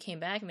day they came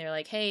back and they're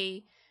like,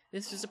 hey,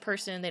 this is a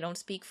person, they don't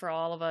speak for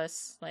all of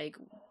us. Like,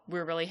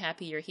 we're really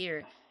happy you're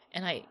here.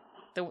 And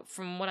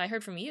from what I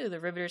heard from you, the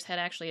Riveters had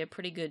actually a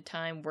pretty good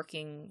time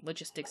working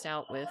logistics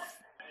out with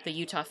the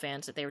Utah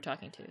fans that they were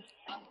talking to.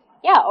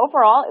 Yeah,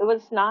 overall, it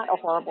was not a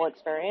horrible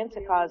experience.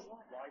 It caused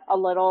a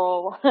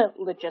little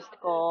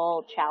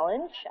logistical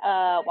challenge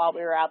while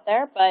we were out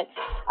there. But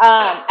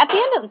at the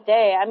end of the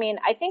day, I mean,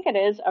 I think it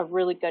is a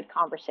really good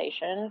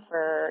conversation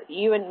for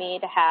you and me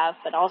to have,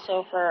 but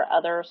also for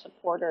other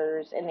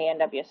supporters in the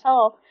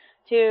NWSL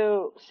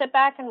to sit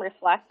back and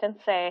reflect and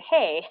say,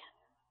 hey,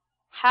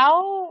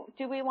 how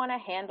do we want to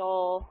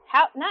handle,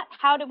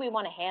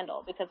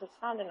 because it's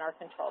not in our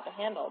control to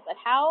handle, but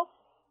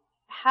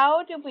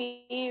how do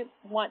we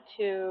want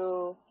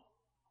to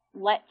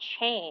let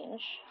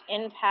change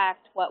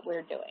impact what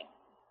we're doing?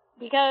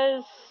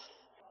 Because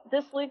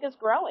this league is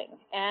growing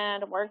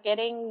and we're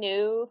getting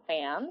new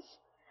fans,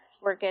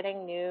 we're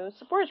getting new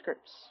supporters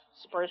groups.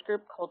 Supporters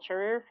group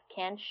culture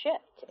can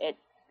shift.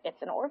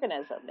 It's an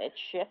organism. It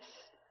shifts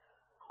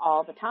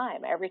all the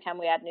time. Every time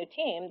we add a new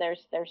team,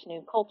 there's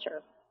new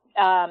culture.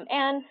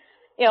 And,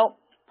 you know,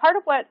 part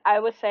of what I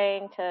was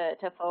saying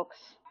to folks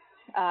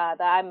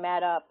that I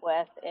met up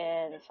with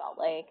in Salt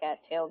Lake at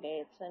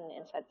tailgates and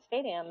inside the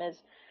stadium is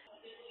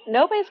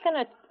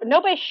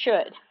nobody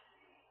should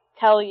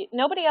tell you,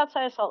 nobody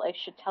outside of Salt Lake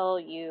should tell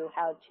you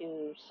how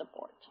to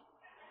support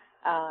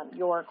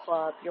your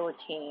club, your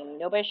team.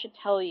 Nobody should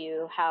tell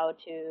you how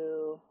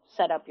to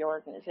set up your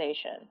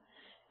organization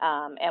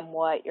and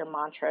what your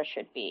mantra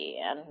should be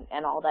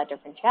and all that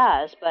different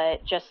jazz.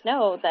 But just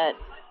know that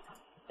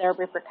there are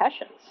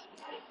repercussions.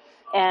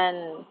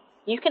 And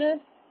you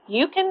can,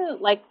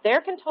 like,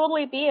 there can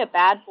totally be a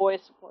bad boy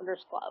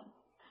supporters club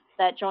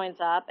that joins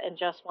up and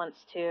just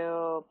wants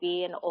to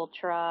be an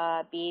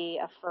ultra, be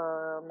a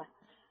firm,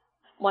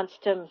 wants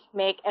to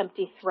make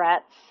empty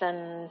threats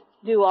and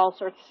do all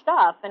sorts of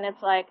stuff. And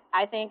it's like,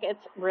 I think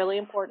it's really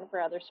important for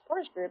other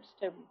supporters groups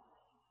to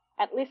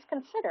at least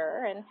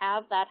consider and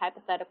have that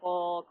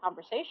hypothetical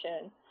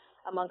conversation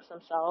amongst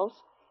themselves.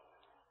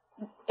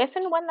 If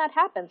and when that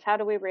happens, how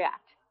do we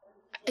react?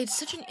 It's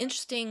such an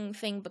interesting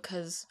thing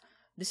because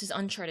this is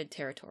uncharted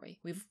territory.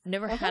 We've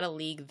never had a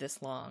league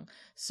this long.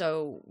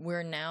 So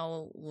we're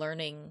now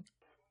learning,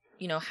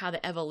 how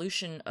the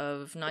evolution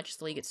of not just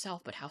the league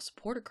itself, but how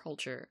supporter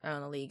culture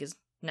around the league is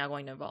now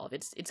going to evolve.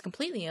 It's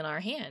completely in our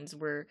hands.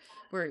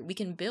 We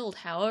can build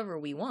however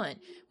we want,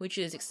 which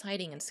is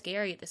exciting and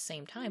scary at the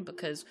same time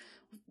because,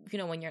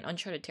 when you're in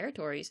uncharted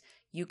territories,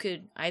 you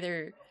could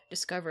either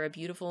discover a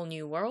beautiful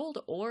new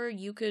world or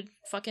you could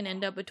fucking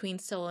end up between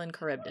Scylla and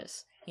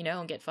Charybdis,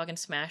 and get fucking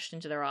smashed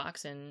into the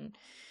rocks and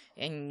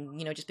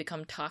just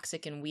become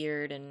toxic and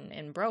weird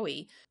and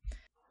bro-y.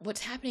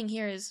 What's happening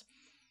here is,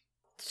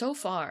 so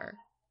far,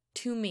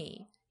 to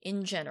me,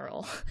 in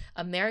general,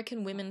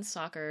 American women's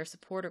soccer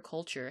supporter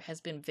culture has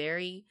been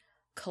very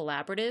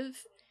collaborative.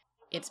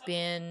 It's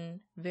been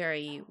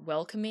very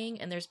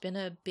welcoming, and there's been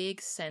a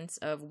big sense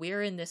of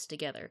we're in this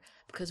together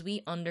because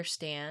we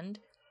understand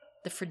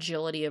the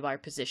fragility of our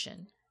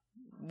position.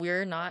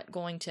 We're not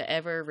going to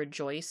ever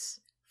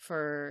rejoice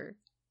for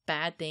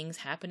bad things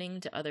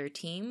happening to other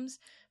teams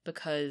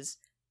because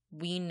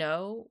we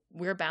know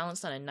we're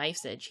balanced on a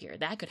knife's edge here.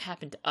 That could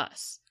happen to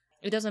us.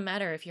 It doesn't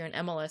matter if you're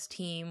an MLS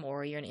team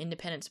or you're an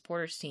independent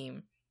supporters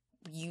team.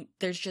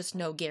 There's just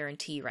no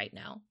guarantee right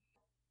now.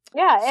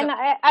 Yeah, so, and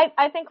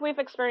I think we've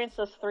experienced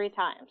this 3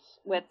 times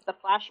with the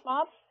Flash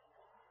Mob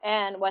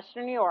and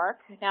Western New York.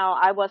 Now,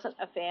 I wasn't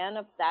a fan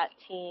of that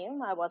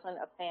team. I wasn't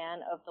a fan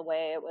of the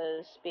way it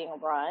was being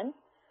run.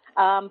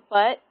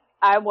 But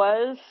I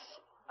was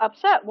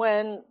upset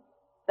when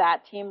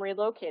that team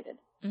relocated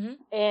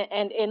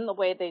and in the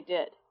way they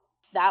did.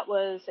 That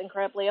was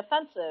incredibly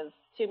offensive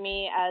to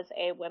me as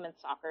a women's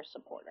soccer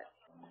supporter.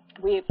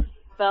 We've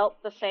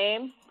felt the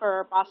same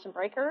for Boston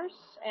Breakers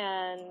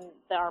and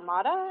the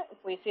Armada.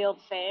 We feel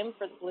the same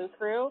for the Blue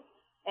Crew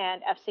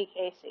and FC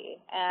Casey.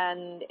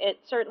 And it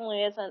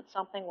certainly isn't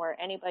something where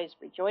anybody's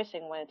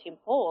rejoicing when a team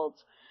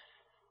folds.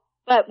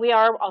 But we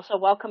are also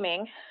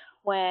welcoming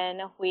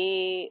when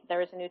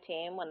there is a new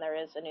team, when there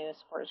is a new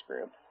supporters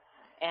group.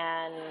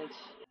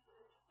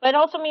 But it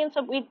also means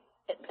that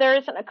there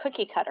isn't a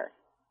cookie cutter.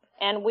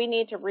 And we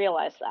need to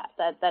realize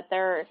that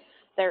there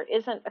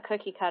isn't a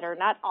cookie cutter.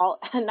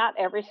 Not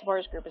every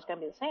supporters group is going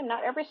to be the same.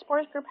 Not every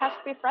supporters group has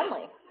to be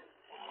friendly.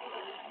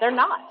 They're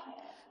not.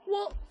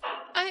 Well,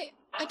 I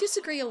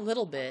disagree a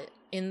little bit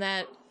in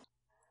that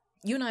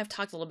you and I have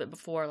talked a little bit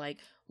before, like,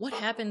 what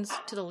happens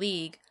to the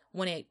league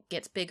when it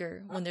gets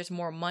bigger, when there's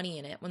more money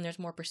in it, when there's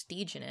more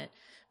prestige in it?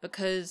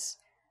 Because,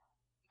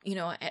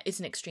 it's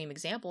an extreme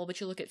example, but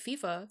you look at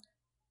FIFA,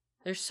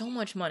 there's so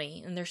much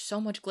money and there's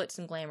so much glitz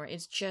and glamour.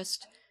 It's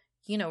just,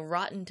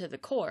 rotten to the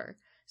core.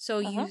 So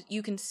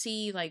you can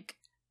see, like,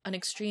 an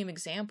extreme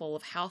example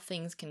of how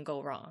things can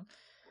go wrong.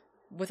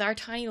 With our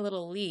tiny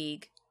little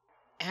league,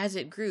 as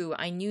it grew,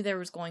 I knew there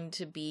was going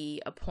to be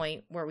a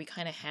point where we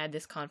kind of had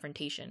this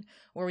confrontation,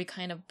 where we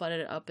kind of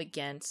butted up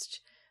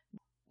against,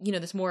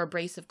 this more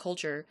abrasive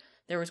culture.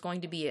 There was going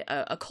to be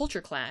a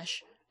culture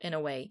clash, in a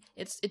way.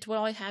 It's what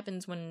always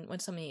happens when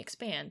something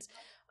expands.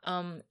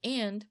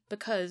 And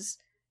because,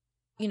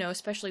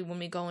 especially when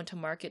we go into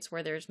markets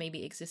where there's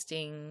maybe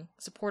existing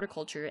supporter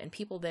culture and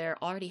people there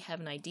already have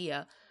an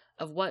idea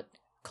of what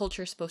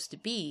culture is supposed to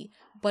be,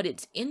 but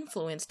it's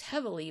influenced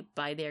heavily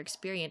by their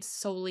experience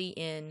solely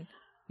in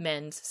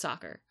men's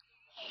soccer.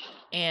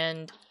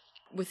 And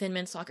within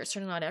men's soccer,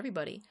 certainly not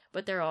everybody,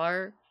 but there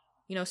are,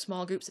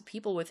 small groups of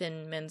people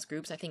within men's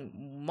groups, I think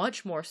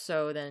much more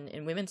so than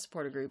in women's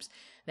supporter groups,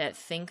 that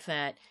think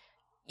that,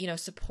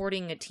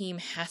 supporting a team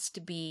has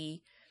to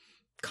be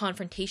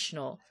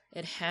confrontational.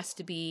 It has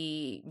to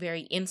be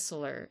very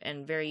insular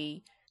and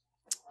very,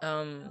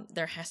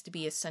 there has to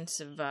be a sense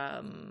of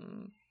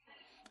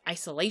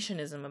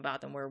isolationism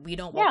about them where we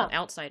don't welcome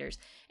outsiders.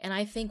 And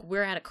I think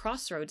we're at a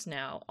crossroads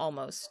now,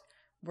 almost.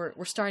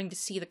 We're starting to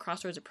see the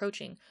crossroads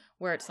approaching,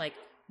 where it's like,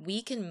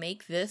 we can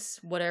make this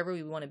whatever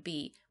we want to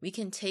be. We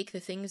can take the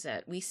things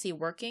that we see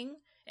working,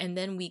 and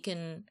then we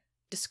can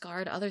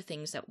discard other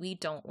things that we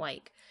don't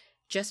like.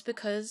 Just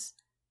because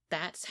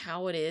that's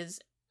how it is.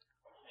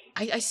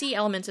 I see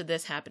elements of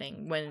this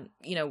happening when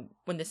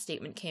this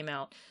statement came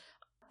out.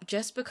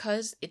 Just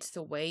because it's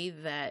the way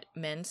that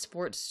men's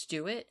sports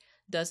do it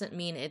doesn't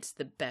mean it's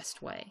the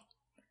best way.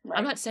 Right.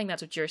 I'm not saying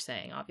that's what you're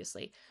saying,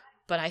 obviously.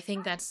 But I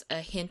think that's a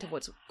hint of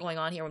what's going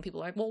on here when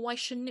people are like, well, why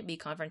shouldn't it be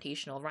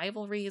confrontational?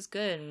 Rivalry is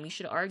good and we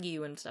should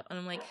argue and stuff. And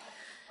I'm like,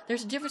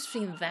 there's a difference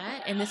between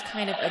that and this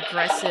kind of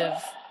aggressive,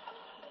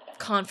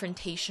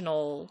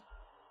 confrontational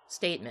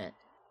statement.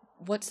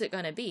 What's it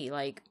going to be?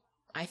 Like,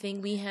 I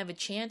think we have a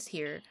chance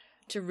here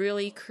to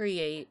really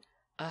create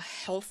a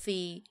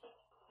healthy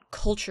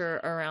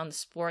culture around the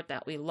sport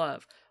that we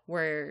love,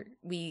 where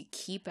we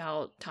keep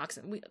out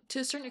toxic. To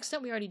a certain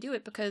extent, we already do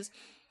it because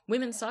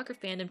women's soccer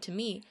fandom, to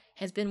me,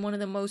 has been one of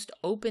the most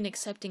open,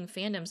 accepting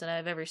fandoms that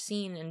I've ever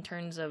seen in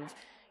terms of,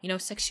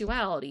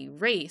 sexuality,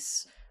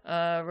 race,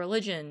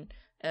 religion,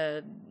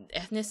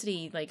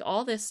 ethnicity, like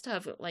all this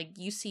stuff. Like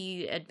you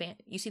see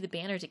the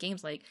banners at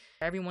games, like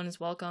everyone is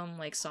welcome,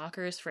 like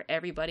soccer is for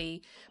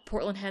everybody.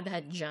 Portland had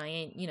that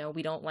giant,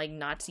 we don't like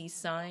Nazis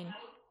sign.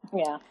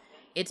 Yeah.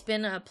 It's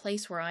been a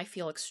place where I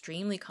feel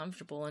extremely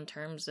comfortable in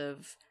terms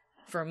of,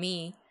 for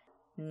me,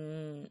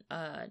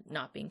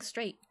 not being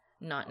straight,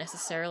 not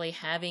necessarily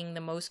having the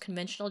most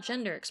conventional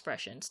gender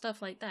expression,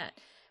 stuff like that.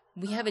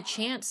 We have a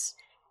chance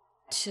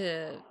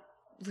to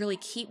really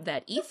keep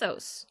that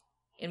ethos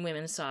in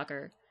women's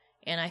soccer,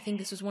 and I think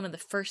this was one of the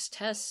first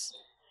tests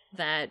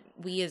that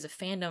we as a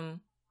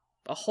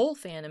whole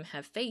fandom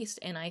have faced,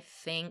 and I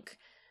think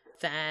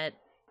that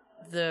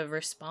the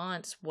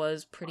response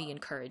was pretty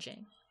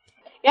encouraging.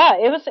 Yeah,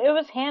 it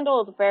was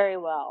handled very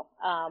well.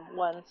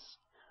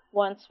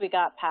 Once we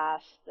got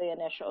past the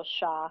initial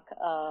shock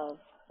of,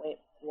 wait,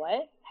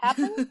 what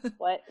happened?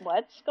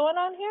 What's going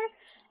on here?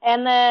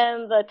 And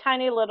then the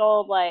tiny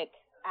little like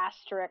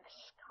asterisk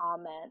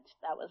comment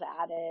that was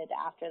added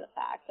after the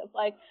fact of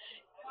like,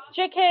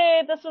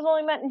 JK, this is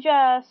only meant in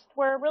jest.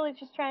 We're really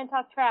just trying to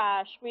talk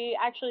trash. We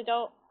actually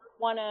don't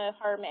want to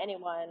harm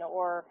anyone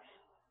or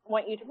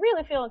want you to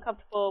really feel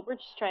uncomfortable. We're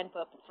just trying to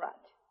put up a front.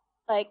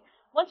 Like,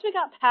 once we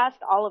got past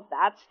all of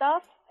that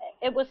stuff,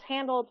 it was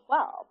handled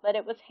well, but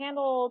it was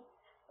handled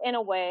in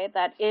a way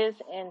that is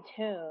in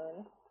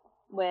tune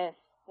with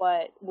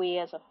what we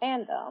as a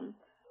fandom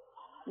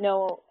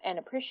know and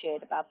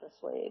appreciate about this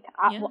league.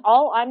 Yeah.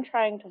 All I'm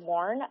trying to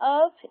warn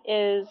of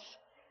is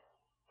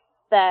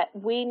that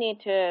we need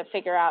to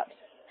figure out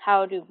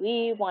how do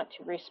we want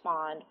to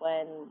respond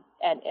when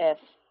and if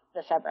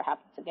this ever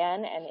happens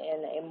again, and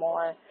in a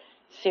more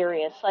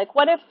serious, like,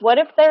 what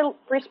if their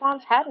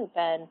response hadn't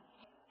been,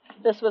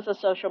 this was a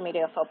social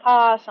media faux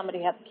pas,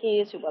 somebody had the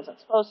keys who wasn't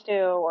supposed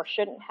to or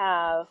shouldn't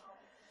have.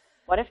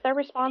 What if their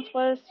response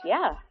was,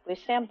 yeah, we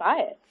stand by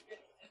it?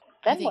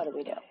 Then what do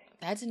we do?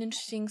 That's an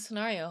interesting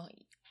scenario,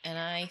 and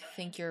I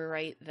think you're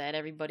right that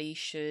everybody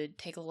should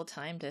take a little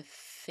time to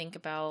think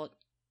about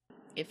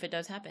if it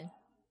does happen.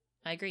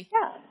 I agree.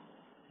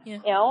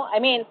 Yeah. I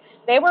mean,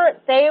 they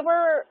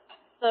were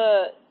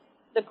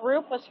the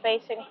group was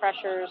facing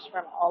pressures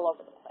from all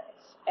over the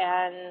place,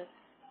 and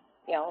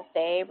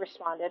they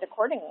responded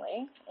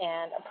accordingly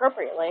and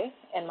appropriately,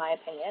 in my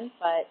opinion,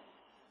 but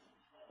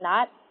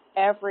not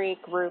every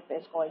group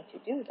is going to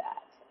do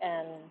that.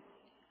 And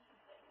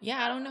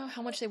yeah, I don't know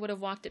how much they would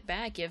have walked it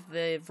back if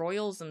the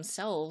Royals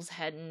themselves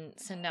hadn't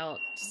sent out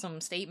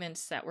some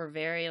statements that were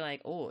very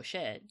like, oh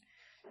shit,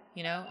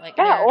 like,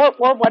 yeah.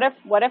 Or what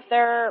if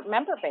their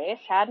member base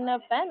hadn't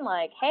have been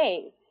like,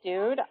 hey,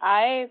 dude,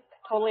 I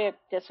totally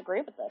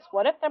disagree with this.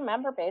 What if their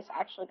member base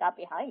actually got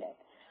behind it?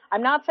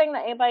 I'm not saying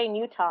that anybody in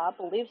Utah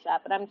believes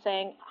that, but I'm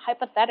saying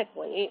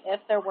hypothetically, if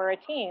there were a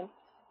team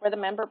where the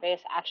member base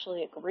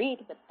actually agreed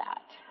with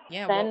that,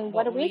 then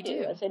what do we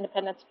do as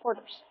independent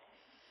supporters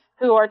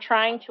who are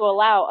trying to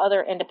allow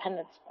other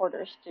independent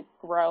supporters to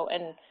grow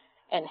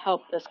and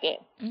help this game?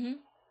 Mm-hmm.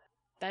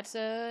 That's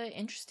a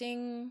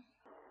interesting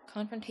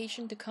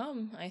confrontation to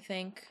come, I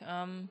think.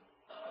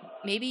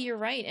 Maybe you're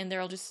right, and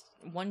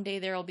one day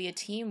there'll be a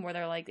team where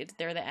they're like,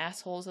 they're the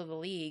assholes of the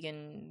league,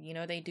 and,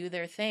 they do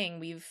their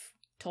thing. We've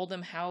told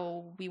them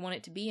how we want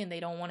it to be, and they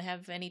don't want to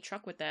have any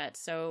truck with that,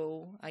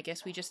 so I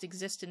guess we just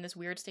exist in this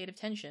weird state of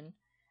tension.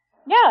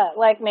 Yeah,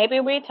 like maybe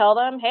we tell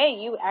them, hey,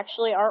 you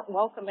actually aren't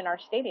welcome in our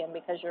stadium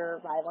because you're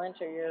violent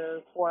or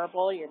you're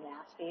horrible, you're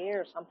nasty,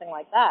 or something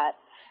like that.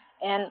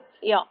 And,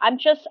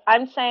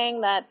 I'm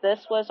saying that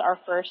this was our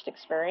first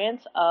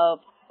experience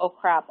of, oh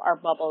crap, our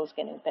bubble is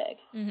getting big.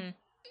 Mm-hmm.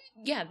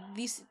 Yeah,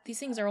 these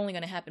things are only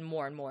going to happen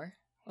more and more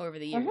over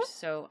the years. Mm-hmm.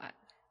 So,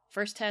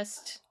 first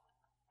test,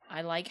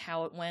 I like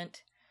how it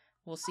went.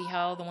 We'll see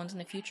how the ones in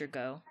the future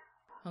go.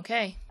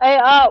 Okay. Hey,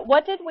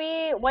 what did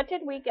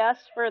we guess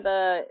for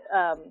the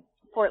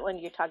Portland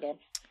Utah game?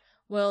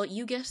 Well,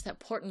 you guessed that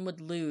Portland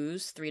would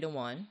lose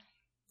 3-1.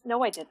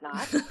 No, I did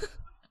not.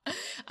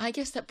 I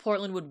guessed that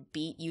Portland would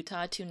beat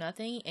Utah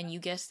 2-0, and you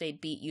guessed they'd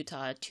beat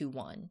Utah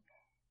 2-1.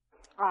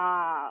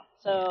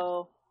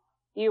 So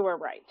you were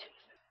right.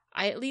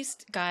 I at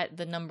least got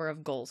the number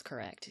of goals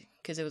correct,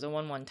 because it was a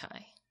 1-1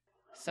 tie.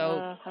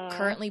 So,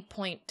 currently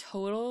point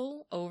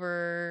total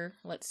over,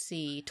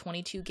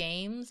 22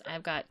 games.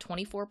 I've got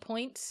 24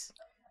 points,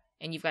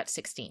 and you've got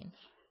 16.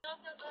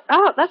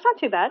 Oh, that's not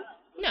too bad.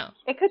 No.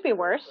 It could be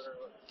worse.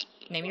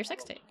 Name your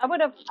sex tape. I would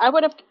have,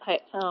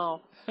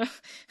 oh.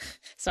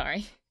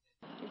 Sorry.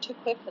 You're too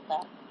quick with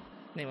that.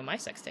 Name of my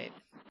sex tape.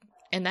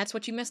 And that's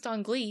what you missed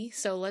on Glee,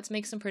 so let's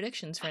make some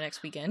predictions for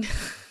next weekend.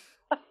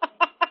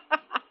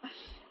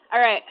 All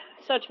right.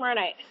 So tomorrow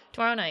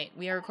night.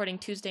 We are recording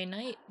Tuesday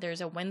night.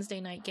 There's a Wednesday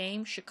night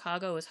game.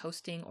 Chicago is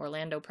hosting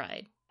Orlando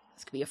Pride.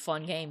 This could be a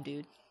fun game,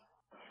 dude.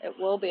 It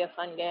will be a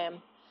fun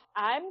game.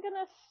 I'm going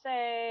to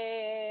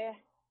say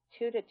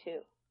 2-2.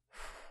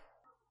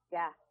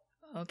 Yeah.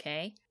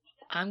 Okay.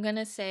 I'm going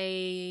to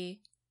say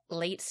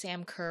late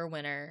Sam Kerr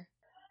winner,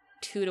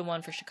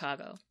 2-1 for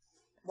Chicago.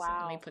 Wow.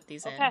 So let me put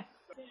these in.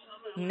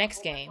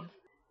 Next game.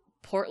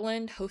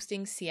 Portland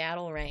hosting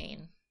Seattle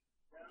Reign.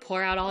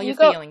 Pour out all your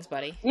feelings,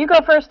 buddy. You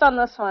go first on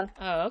this one.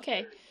 Oh,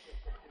 okay.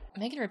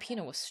 Megan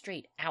Rapinoe was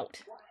straight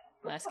out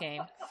last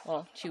game.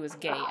 Well, she was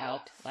gay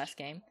out last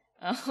game.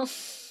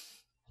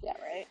 Yeah,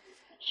 right.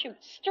 She was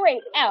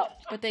straight out.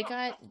 But they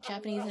got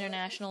Japanese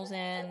internationals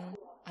in.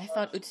 I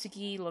thought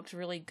Utsugi looked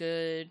really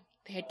good.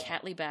 They had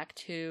Catley back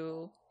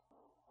too.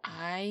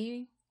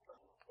 I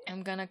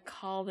am gonna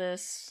call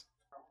this...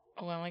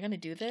 Oh, am I gonna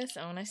do this?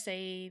 I wanna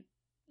say...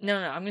 No,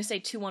 I'm gonna say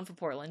 2-1 for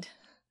Portland.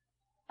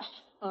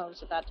 I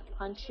was about to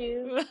punch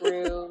you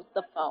through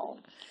the phone.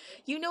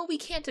 You know we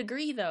can't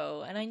agree,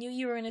 though, and I knew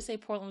you were gonna say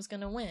Portland was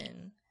gonna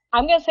win.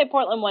 I'm gonna say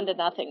Portland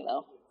 1-0,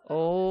 though.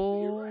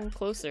 Oh,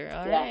 closer.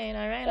 All right.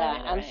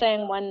 Yeah, I'm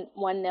saying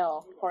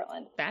 1-0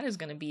 Portland. That is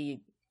gonna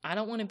be... I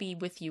don't want to be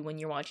with you when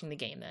you're watching the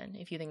game, then,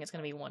 if you think it's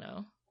gonna be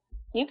 1-0.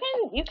 You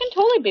can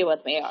totally be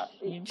with me. Are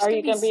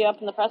you going to be up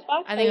in the press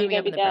box? I think I'm going to be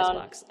up in the press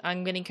box.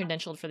 I'm getting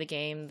credentialed for the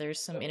game. There's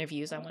some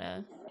interviews I want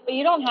to... But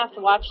you don't have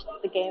to watch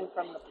the game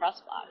from the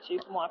press box. You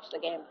can watch the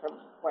game from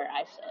where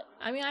I sit.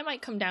 I mean, I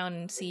might come down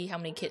and see how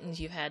many kittens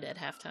you've had at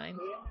halftime.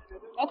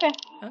 Okay.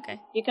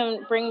 You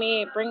can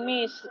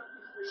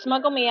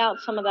smuggle me out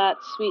some of that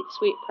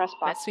sweet press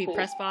box. That sweet food.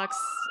 Press box.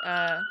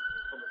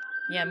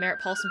 Yeah, Merritt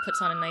Paulson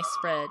puts on a nice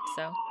spread,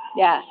 so...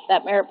 Yeah,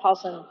 that Merritt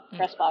Paulson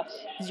press box.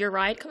 Is your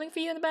ride coming for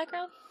you in the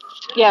background?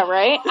 Yeah,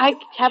 right? I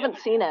haven't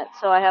seen it,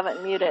 so I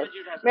haven't muted.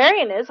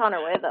 Marion is on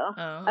her way, though.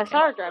 Oh, okay. I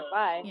saw her drive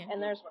by,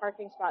 and there's a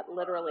parking spot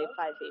literally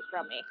 5 feet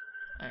from me.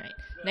 All right.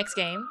 Next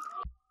game.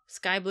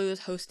 Sky Blue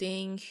is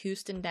hosting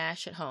Houston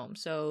Dash at home.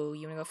 So,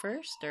 you want to go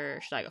first, or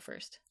should I go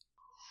first?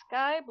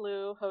 Sky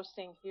Blue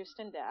hosting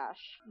Houston Dash.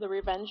 The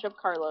revenge of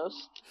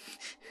Carlos.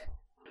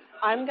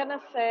 I'm going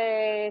to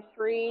say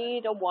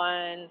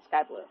 3-1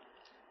 Sky Blue.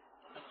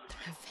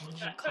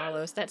 Revenge of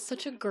Carlos. That's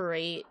such a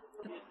great...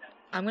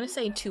 I'm going to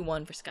say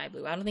 2-1 for Sky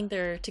Blue. I don't think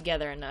they're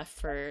together enough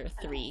for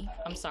 3.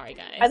 I'm sorry,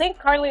 guys. I think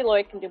Carly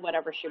Lloyd can do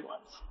whatever she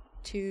wants.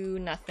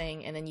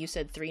 2-0, and then you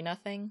said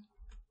 3-0?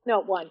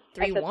 No, 1.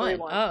 3-1.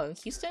 Oh,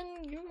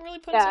 Houston, you're really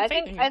putting some faith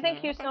in Houston. I think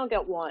Houston will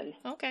get 1.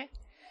 Okay.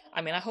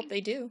 I mean, I hope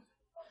they do.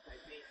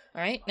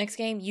 All right, next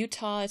game.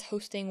 Utah is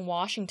hosting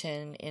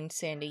Washington in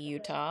Sandy,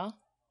 Utah.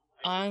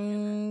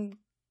 I'm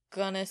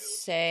going to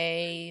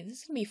say this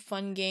is going to be a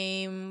fun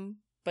game.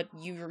 But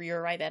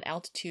you're right, that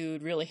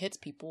altitude really hits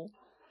people.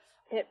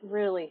 It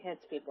really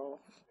hits people.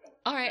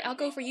 All right, I'll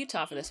go for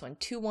Utah for this one.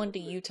 2-1 to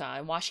Utah,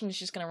 and Washington's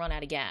just going to run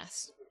out of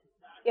gas.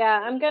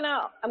 Yeah, I'm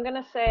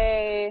gonna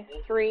say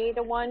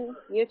 3-1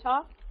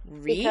 Utah.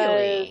 Really?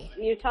 Because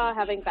Utah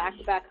having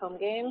back-to-back home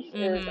games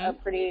is a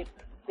pretty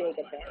big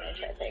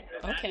advantage, I think.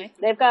 Okay.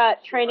 They've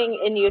got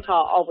training in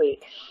Utah all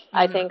week.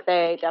 I think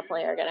they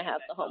definitely are going to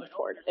have the home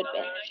court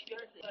advantage.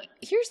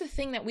 Here's the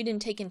thing that we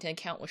didn't take into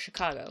account with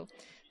Chicago.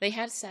 They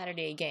had a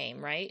Saturday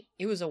game, right?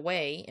 It was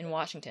away in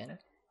Washington.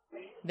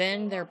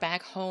 Then they're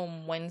back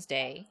home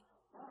Wednesday,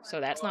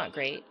 so that's not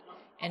great.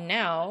 And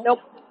now,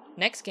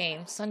 next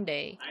game,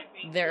 Sunday,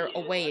 they're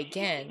away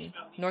again.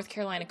 North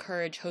Carolina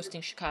Courage hosting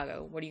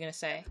Chicago. What are you going to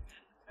say?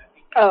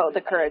 Oh,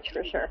 the Courage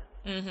for sure.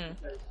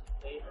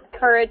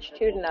 Courage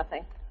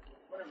 2-0.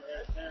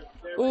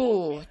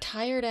 Ooh,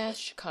 tired-ass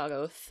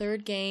Chicago.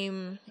 Third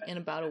game in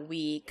about a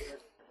week.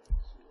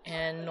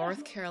 And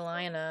North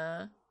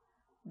Carolina...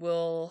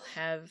 will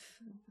have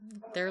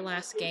their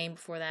last game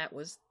before that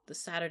was the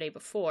Saturday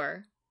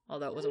before,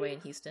 although it was away in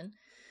Houston.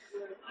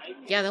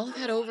 Yeah, they'll have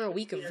had over a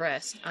week of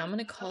rest. I'm going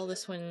to call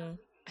this one,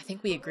 I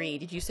think we agree.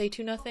 Did you say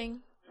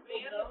 2-0?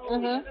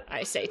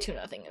 I say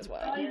 2-0 as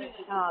well.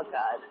 Oh,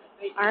 God.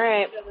 All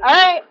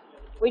right.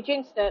 We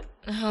jinxed it.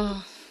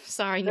 Oh,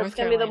 sorry, North Carolina. This is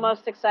going to be the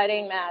most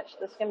exciting match.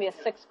 This is going to be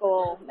a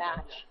 6-goal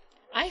match.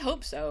 I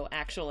hope so,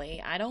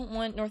 actually. I don't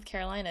want North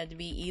Carolina to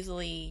be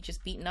easily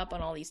just beaten up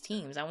on all these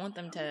teams. I want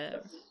them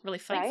to really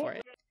fight for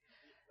it.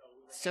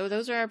 So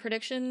those are our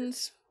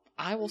predictions.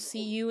 I will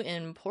see you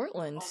in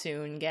Portland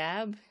soon,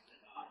 Gab.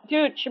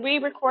 Dude, should we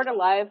record a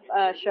live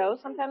show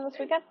sometime this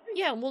weekend?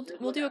 Yeah,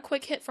 we'll do a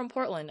quick hit from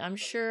Portland. I'm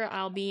sure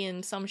I'll be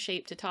in some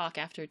shape to talk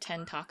after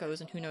 10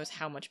 tacos and who knows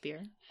how much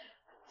beer.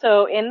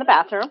 So in the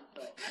bathroom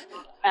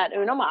at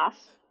Uno Mas,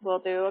 we'll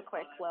do a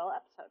quick little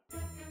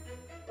episode.